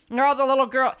 Frozen. And all the little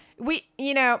girl,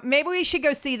 maybe we should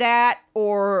go see that.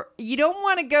 Or you don't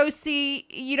want to go see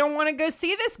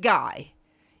this guy.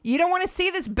 You don't want to see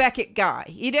this Beckett guy.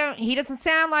 He doesn't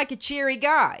sound like a cheery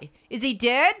guy. Is he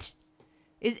dead?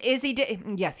 Is he dead?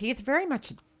 Yes, he is very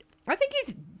much. I think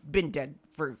he's been dead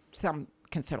for some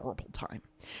considerable time.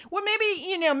 Well,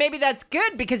 maybe that's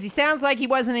good because he sounds like he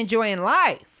wasn't enjoying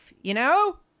life. I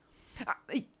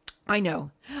know,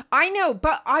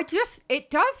 but it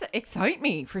does excite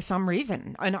me for some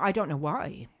reason, and I don't know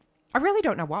why. I really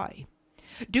don't know why.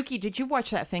 Dukey, did you watch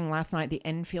that thing last night, The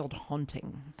Enfield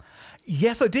Haunting?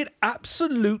 Yes, I did.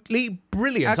 Absolutely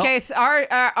brilliant. Okay, so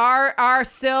our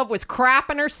Sylv was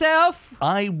crapping herself.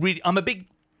 I'm a big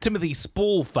Timothy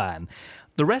Spall fan.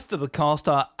 The rest of the cast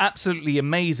are absolutely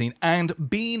amazing, and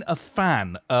being a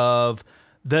fan of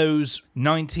those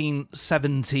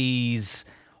 1970s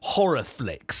horror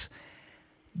flicks,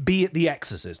 be it The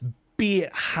Exorcist, be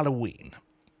it Halloween,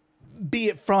 be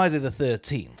it Friday the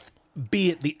 13th, be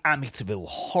it the Amityville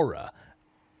Horror,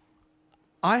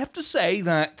 I have to say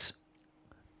that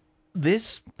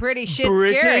this British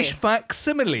scary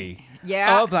facsimile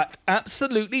of that,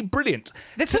 absolutely brilliant.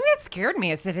 The thing that scared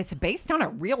me is that it's based on a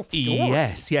real story.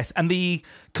 Yes. And the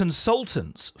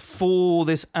consultants for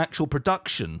this actual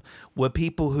production were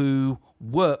people who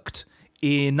worked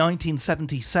in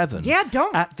 1977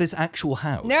 at this actual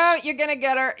house. No, you're going to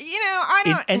get her. I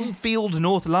don't... In Enfield,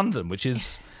 North London, which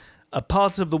is a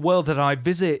part of the world that I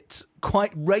visit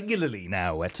quite regularly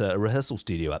now at a rehearsal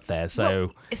studio up there.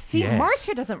 So, yes.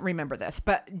 Marsha doesn't remember this,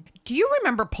 but do you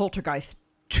remember Poltergeist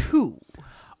 2?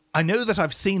 I know that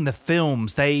I've seen the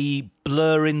films. They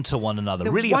blur into one another.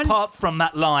 Apart from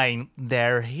that line,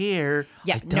 they're here.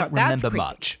 Yeah, I don't remember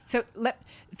much. So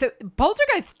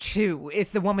Poltergeist 2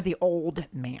 is the one with the old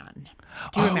man.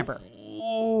 Do you remember?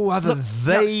 Oh, I have a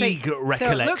vague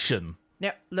recollection.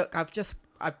 Look, I've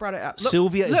brought it up.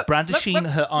 Sylvia is brandishing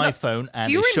her iPhone and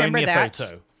is showing me a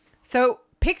photo. So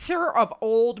picture of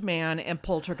old man and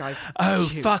Poltergeist. Oh,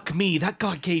 2. fuck me. That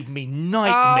guy gave me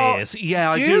nightmares.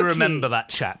 Yeah, I do remember that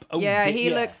chap. Oh, yeah, he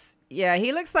looks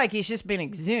like he's just been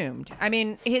exhumed. I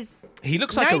mean, he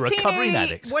looks like a recovering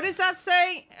addict. What does that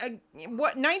say?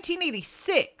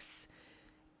 1986.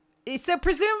 So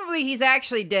presumably he's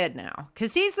actually dead now,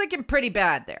 because he's looking pretty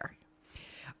bad there.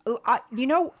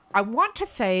 I want to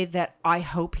say that I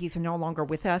hope he's no longer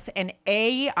with us. And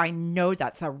A, I know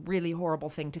that's a really horrible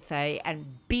thing to say.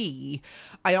 And B,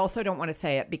 I also don't want to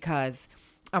say it because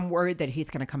I'm worried that he's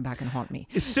going to come back and haunt me.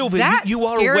 Sylvia, you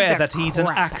are aware that he's an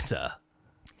actor.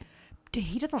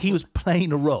 He doesn't. He was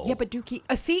playing a role. Yeah, but Dukey,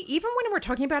 see, even when we're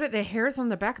talking about it, the hairs on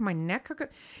the back of my neck are good.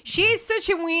 She's such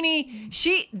a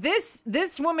weenie.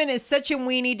 This woman is such a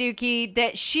weenie, Dukey,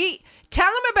 that tell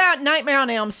him about Nightmare on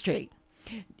Elm Street.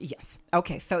 Yes.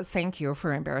 Okay, so thank you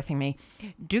for embarrassing me.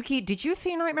 Dukey, did you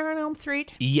see Nightmare on Elm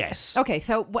Street? Yes. Okay,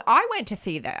 so I went to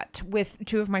see that with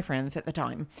 2 of my friends at the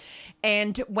time.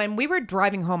 And when we were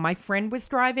driving home, my friend was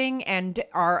driving and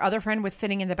our other friend was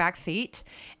sitting in the back seat.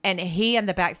 And he in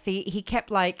the back seat, he kept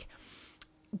like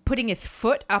putting his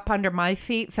foot up under my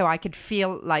seat so I could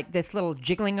feel like this little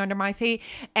jiggling under my seat.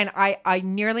 And I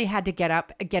nearly had to get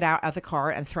out of the car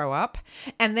and throw up.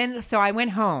 And then, so I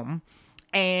went home.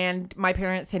 And my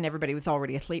parents and everybody was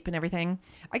already asleep and everything.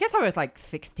 I guess I was like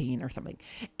 16 or something.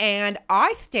 And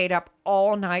I stayed up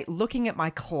all night looking at my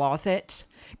closet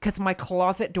because my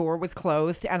closet door was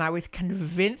closed. And I was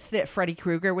convinced that Freddy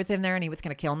Krueger was in there and he was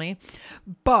going to kill me.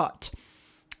 But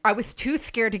I was too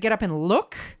scared to get up and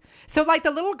look. So like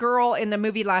the little girl in the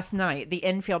movie last night, the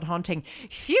Enfield Haunting,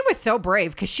 she was so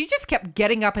brave because she just kept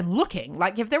getting up and looking.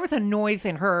 Like if there was a noise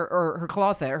in her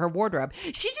closet, her wardrobe,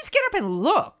 she'd just get up and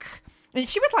look. And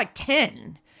she was like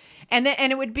 10. And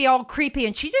it would be all creepy.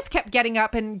 And she just kept getting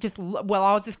up and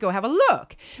I'll just go have a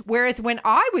look. Whereas when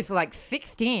I was like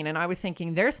 16 and I was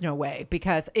thinking, there's no way.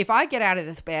 Because if I get out of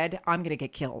this bed, I'm going to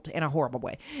get killed in a horrible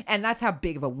way. And that's how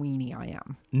big of a weenie I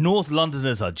am. North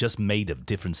Londoners are just made of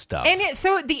different stuff. And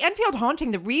so the Enfield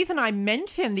Haunting, the reason I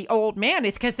mentioned the old man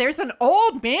is because there's an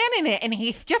old man in it. And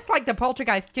he's just like the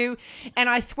Poltergeist too. And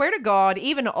I swear to God,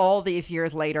 even all these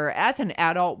years later, as an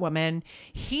adult woman,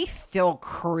 he still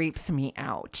creeps me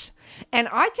out. And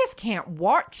I just can't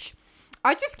watch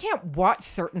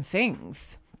certain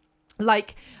things.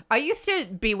 Like, I used to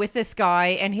be with this guy,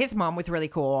 and his mom was really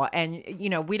cool. And,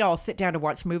 we'd all sit down to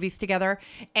watch movies together.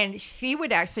 And she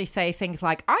would actually say things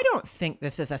like, I don't think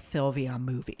this is a Sylvia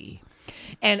movie.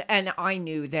 And I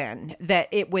knew then that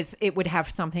it would have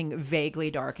something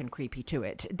vaguely dark and creepy to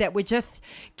it that would just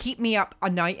keep me up a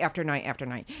night after night after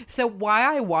night. So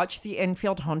why I watched the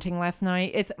Enfield Haunting last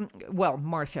night is,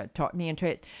 Marsha taught me into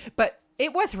it, but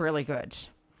it was really good.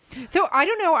 So I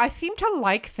don't know. I seem to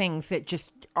like things that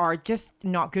are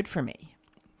not good for me.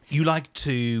 You like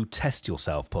to test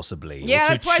yourself, possibly. Yeah,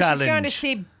 that's why she's going to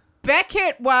see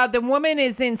Beckett while the woman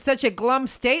is in such a glum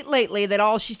state lately that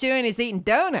all she's doing is eating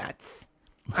donuts.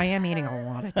 I am eating a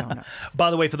lot of donuts.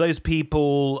 By the way, for those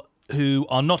people who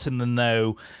are not in the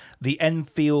know, the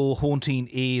Enfield Haunting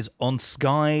is on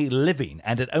Sky Living,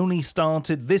 and it only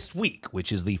started this week,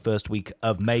 which is the first week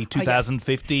of May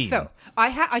 2015. So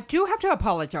I do have to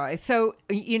apologize. So,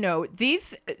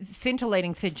 these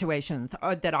scintillating situations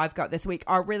that I've got this week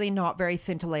are really not very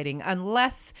scintillating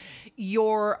unless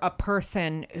you're a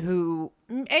person who,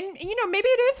 and maybe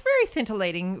it is very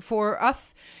scintillating for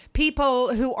us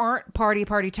people who aren't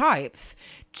party types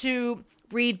to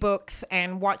read books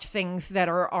and watch things that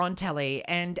are on telly.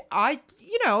 And I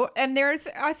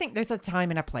think there's a time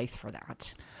and a place for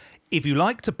that. If you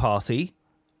like to party,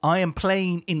 I am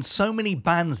playing in so many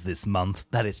bands this month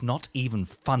that it's not even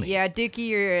funny. Yeah, Dukey,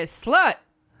 you're a slut.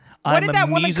 What did that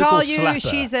woman call you?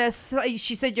 Slapper.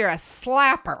 She said you're a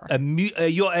slapper.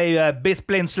 You're a best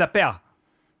playing slapper.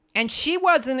 And she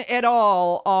wasn't at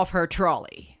all off her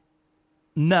trolley.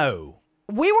 No.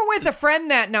 We were with a friend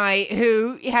that night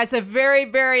who has a very,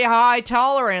 very high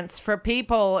tolerance for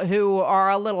people who are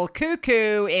a little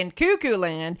cuckoo in cuckoo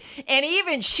land. And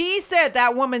even she said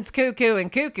that woman's cuckoo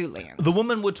in cuckoo land. The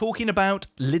woman we're talking about,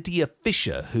 Lydia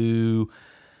Fisher, who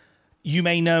you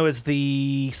may know as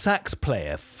the sax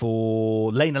player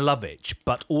for Lena Lovitch,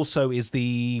 but also is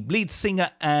the lead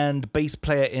singer and bass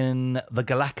player in the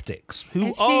Galactics,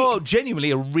 who are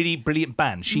genuinely a really brilliant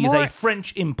band. She is a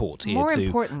French import here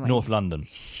to North London.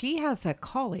 She has a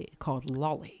collie called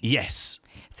Lolly. Yes.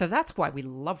 So that's why we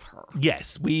love her.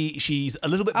 Yes, she's a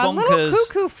little bit bonkers. A little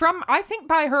cuckoo I think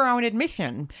by her own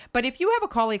admission. But if you have a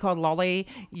collie called Lolly,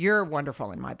 you're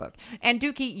wonderful in my book. And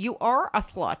Dukey, you are a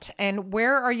slut. And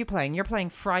where are you playing? You're playing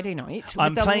Friday night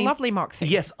with the lovely Moxie.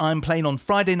 Yes, I'm playing on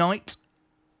Friday night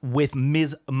with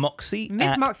Ms. Moxie.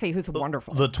 Ms. Moxie, who's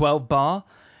wonderful. The 12 Bar.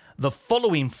 The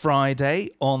following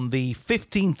Friday, on the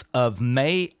 15th of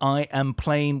May, I am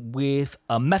playing with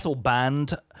a metal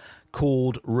band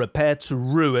called Repair to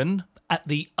Ruin at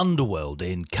the Underworld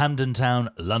in Camden Town,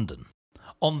 London.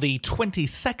 On the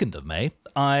 22nd of May,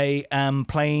 I am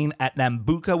playing at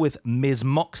Nambucca with Ms.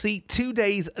 Moxie. 2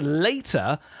 days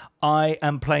later, I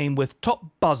am playing with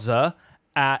Top Buzzer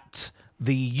at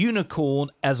the Unicorn,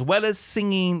 as well as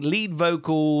singing lead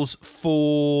vocals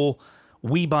for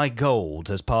We Buy Gold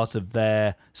as part of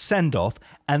their send-off.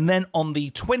 And then on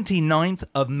the 29th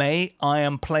of May, I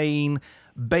am playing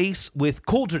bass with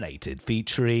Coordinated,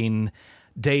 featuring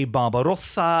Dave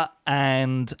Barbarossa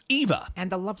and Eva. And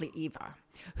the lovely Eva,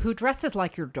 who dresses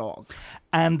like your dog.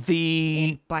 And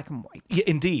in black and white. Yeah,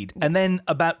 indeed. And then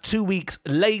about 2 weeks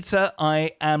later,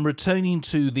 I am returning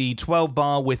to the 12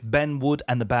 Bar with Ben Wood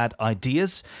and the Bad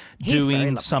Ideas,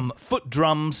 doing some foot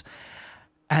drums.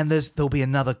 And there'll be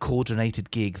another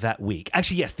Coordinated gig that week.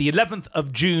 Actually, yes, the 11th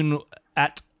of June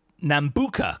at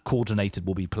Nambucca, Coordinated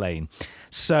will be playing.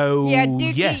 So, yeah,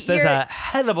 Dukey, yes, there's a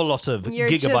hell of a lot of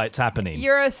gigabytes happening.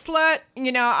 You're a slut.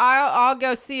 I'll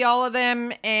go see all of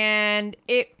them. And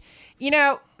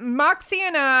Moxie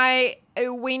and I,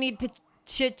 we need to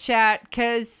chit-chat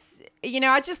because,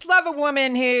 I just love a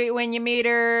woman who, when you meet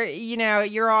her,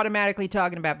 you're automatically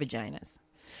talking about vaginas.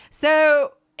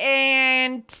 So,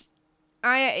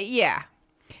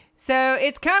 So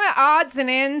it's kind of odds and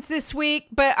ends this week,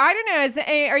 but I don't know.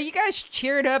 Are you guys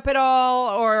cheered up at all,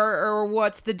 or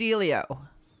what's the dealio?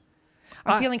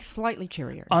 I'm feeling slightly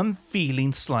cheerier. I'm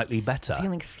feeling slightly better.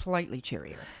 Feeling slightly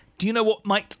cheerier. Do you know what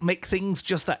might make things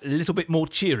just that little bit more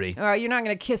cheery? You're not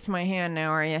going to kiss my hand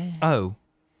now, are you? Oh,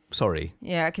 sorry.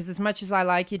 Yeah, because as much as I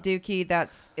like you, Dukey,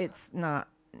 it's not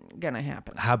going to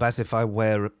happen. How about if I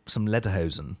wear some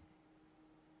lederhosen?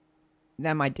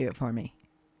 That might do it for me.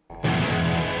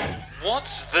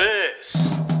 What's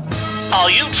this?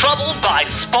 Are you troubled by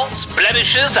spots,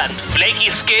 blemishes, and flaky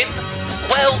skin?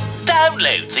 Well,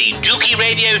 download the Dukey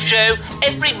Radio Show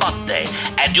every Monday,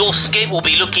 and your skin will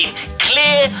be looking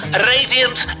clear,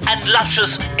 radiant, and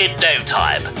luscious in no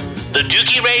time. The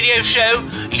Dukey Radio Show,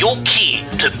 your key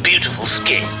to beautiful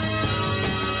skin.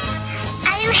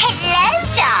 Oh, hello,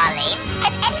 darling.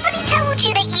 Has anybody told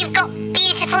you that you've got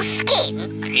beautiful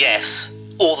skin? Yes,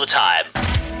 all the time.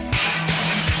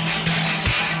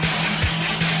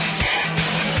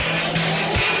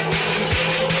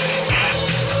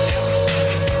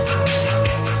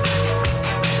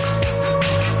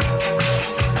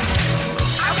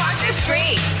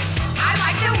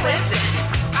 Listen,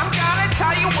 I'm gonna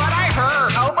tell you what I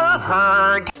heard.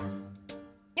 Overheard.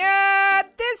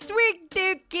 This week,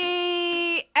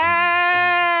 Dukey,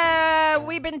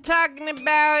 we've been talking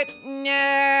about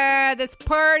this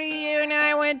party you and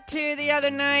I went to the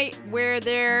other night where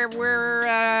there were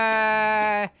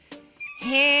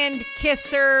hand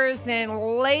kissers and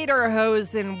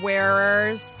lederhosen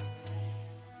wearers.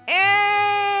 And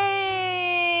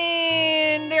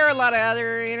there are a lot of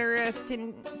other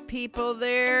interesting people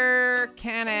there,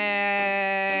 kind of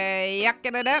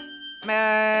yucking it up.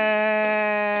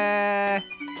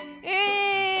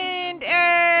 And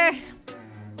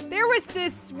there was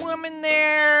this woman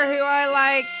there who I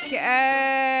like.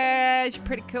 She's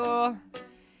pretty cool.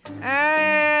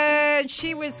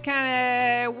 She was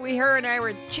kind of, her and I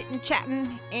were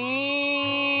chitting-chatting,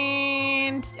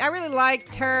 and I really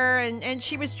liked her, and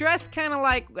she was dressed kind of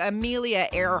like Amelia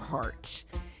Earhart.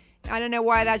 I don't know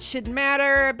why that should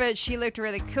matter, but she looked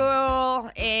really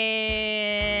cool,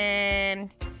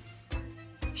 and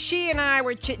she and I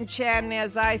were chitting-chatting,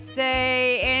 as I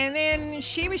say, and then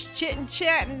she was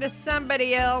chitting-chatting to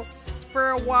somebody else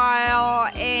for a while,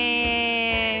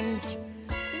 and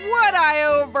what I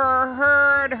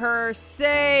overheard her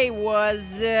say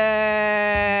was,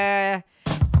 I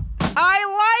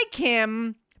like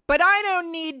him, but I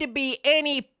don't need to be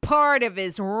any part of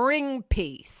his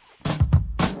ringpiece.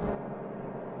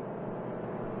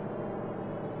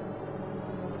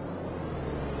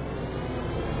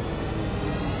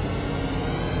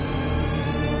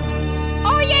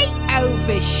 I ain't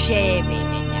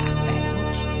oversharing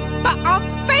enough, but I'm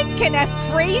thinking of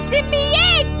freezing me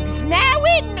eggs now,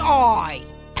 ain't I?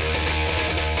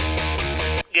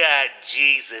 Yeah,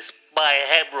 Jesus, my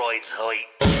hemorrhoids hurt.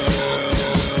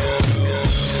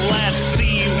 Let's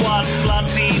see what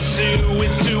Slutty Sue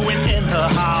is doing in her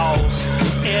house.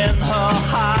 In her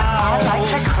house. I like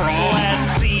to clean.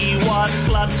 Let's see what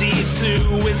Slutty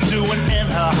Sue is doing in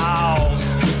her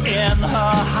house. In her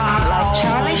house. I love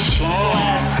Charlie Sheen.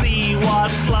 Let's see what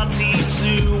Slutty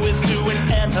Sue is doing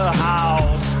in her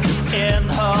house. In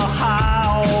her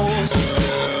house.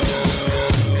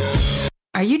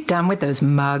 man with those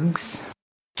mugs.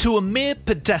 To a mere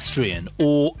pedestrian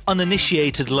or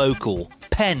uninitiated local,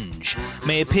 Penge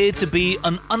may appear to be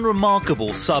an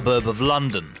unremarkable suburb of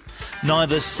London,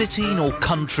 neither city nor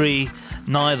country,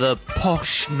 neither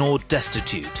posh nor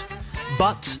destitute.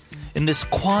 But in this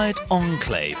quiet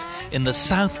enclave in the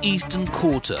southeastern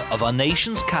quarter of our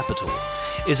nation's capital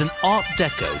is an Art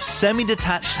Deco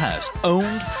semi-detached house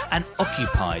owned and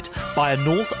occupied by a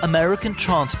North American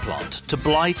transplant to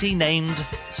Blighty named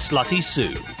Slutty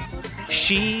Sue.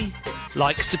 She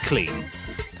likes to clean.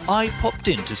 I popped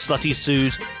into Slutty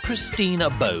Sue's pristine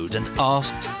abode and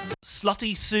asked,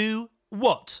 "Slutty Sue,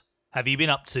 what have you been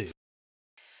up to?"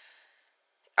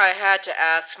 I had to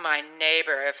ask my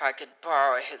neighbor if I could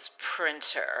borrow his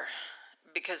printer,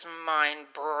 because mine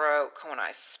broke when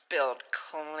I spilled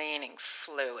cleaning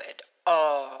fluid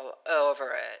all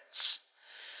over it.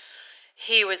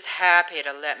 He was happy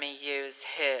to let me use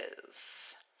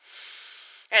his.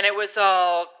 And it was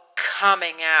all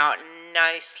coming out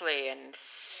nicely in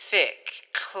thick,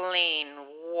 clean,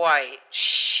 white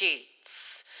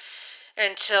sheets,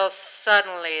 until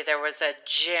suddenly there was a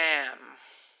jam.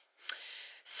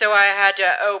 So I had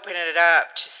to open it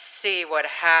up to see what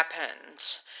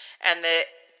happened, and the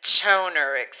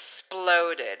toner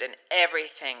exploded and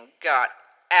everything got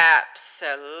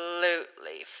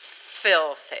absolutely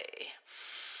filthy.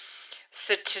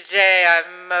 So today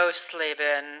I've mostly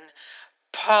been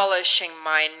polishing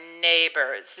my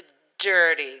neighbor's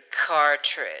dirty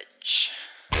cartridge.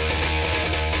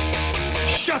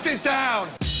 Shut it down!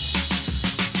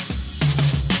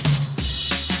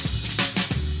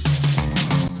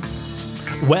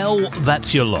 Well,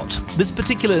 that's your lot. This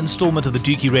particular instalment of the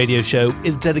Dukey Radio Show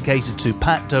is dedicated to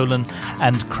Pat Dolan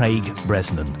and Craig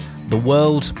Bresnan. The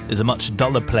world is a much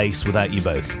duller place without you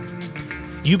both.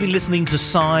 You've been listening to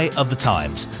Sigh of the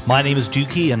Times. My name is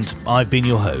Dukey and I've been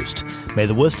your host. May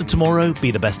the worst of tomorrow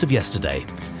be the best of yesterday.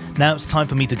 Now it's time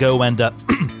for me to go and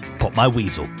pop my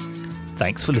weasel.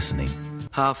 Thanks for listening.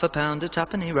 Half a pound of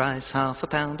tuppenny rice, half a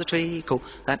pound of treacle.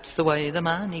 That's the way the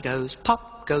money goes.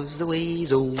 Pop goes the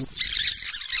weasel.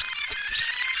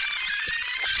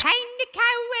 Paint the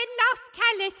cow and Los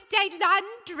Callis Day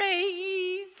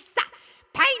laundries.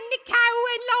 Paint the cow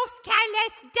and Los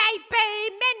Callis Day be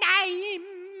my name.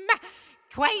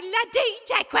 Quayla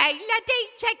DJ, Quayla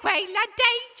DJ, Quayla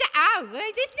DJ. Oh,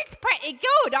 this is pretty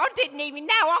good. I didn't even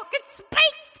know I could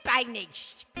speak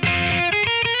Spanish.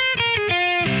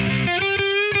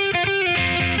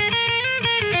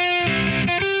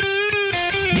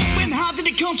 When how did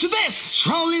it come to this?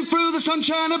 Strolling through the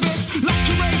sunshine abyss like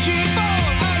a raging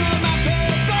bull and a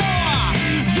matador.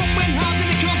 When how did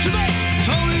it come to this?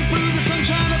 Strolling through the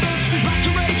sunshine abyss like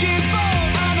a raging bull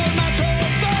and a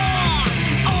matador.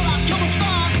 Hola, como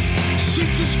estás?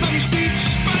 Streets of Spanish beach.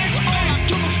 Hola,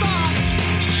 como estás?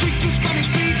 Streets of Spanish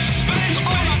beach.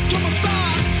 Hola, como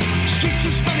estás? Streets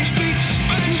of Spanish beach.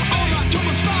 Hola,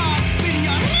 como estás?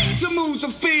 Señorita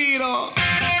Musafiro.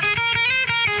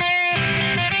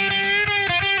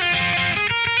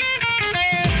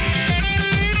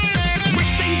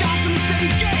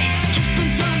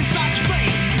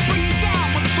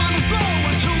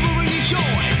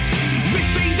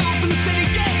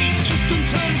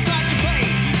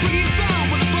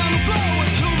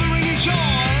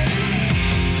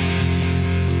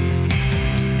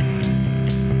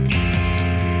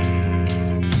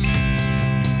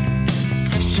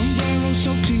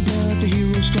 Salting blood, the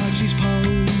hero strikes his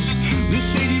pose. The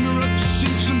stadium erupts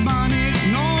in symphonic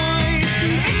noise.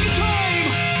 It's your time!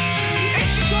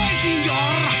 It's your time,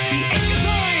 senor! It's your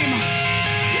time!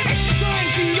 It's your time,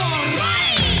 senor!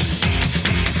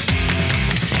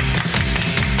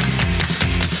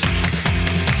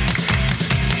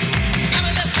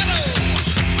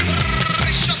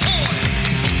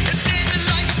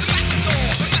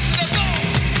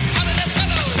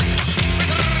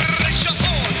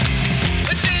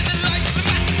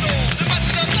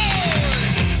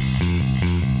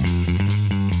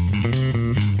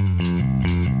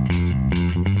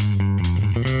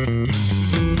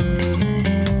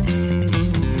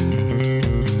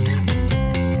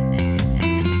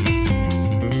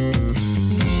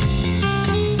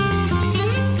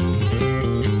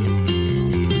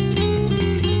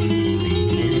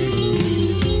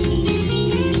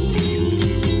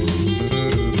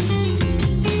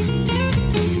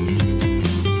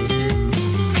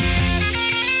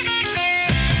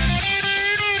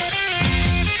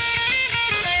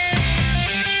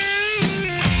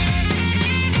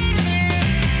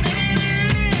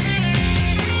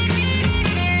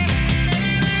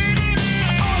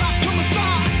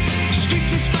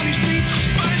 Spanish beats.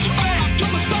 Hola,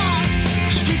 como estás?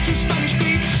 Streets of Spanish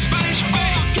beats.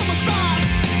 Hola, como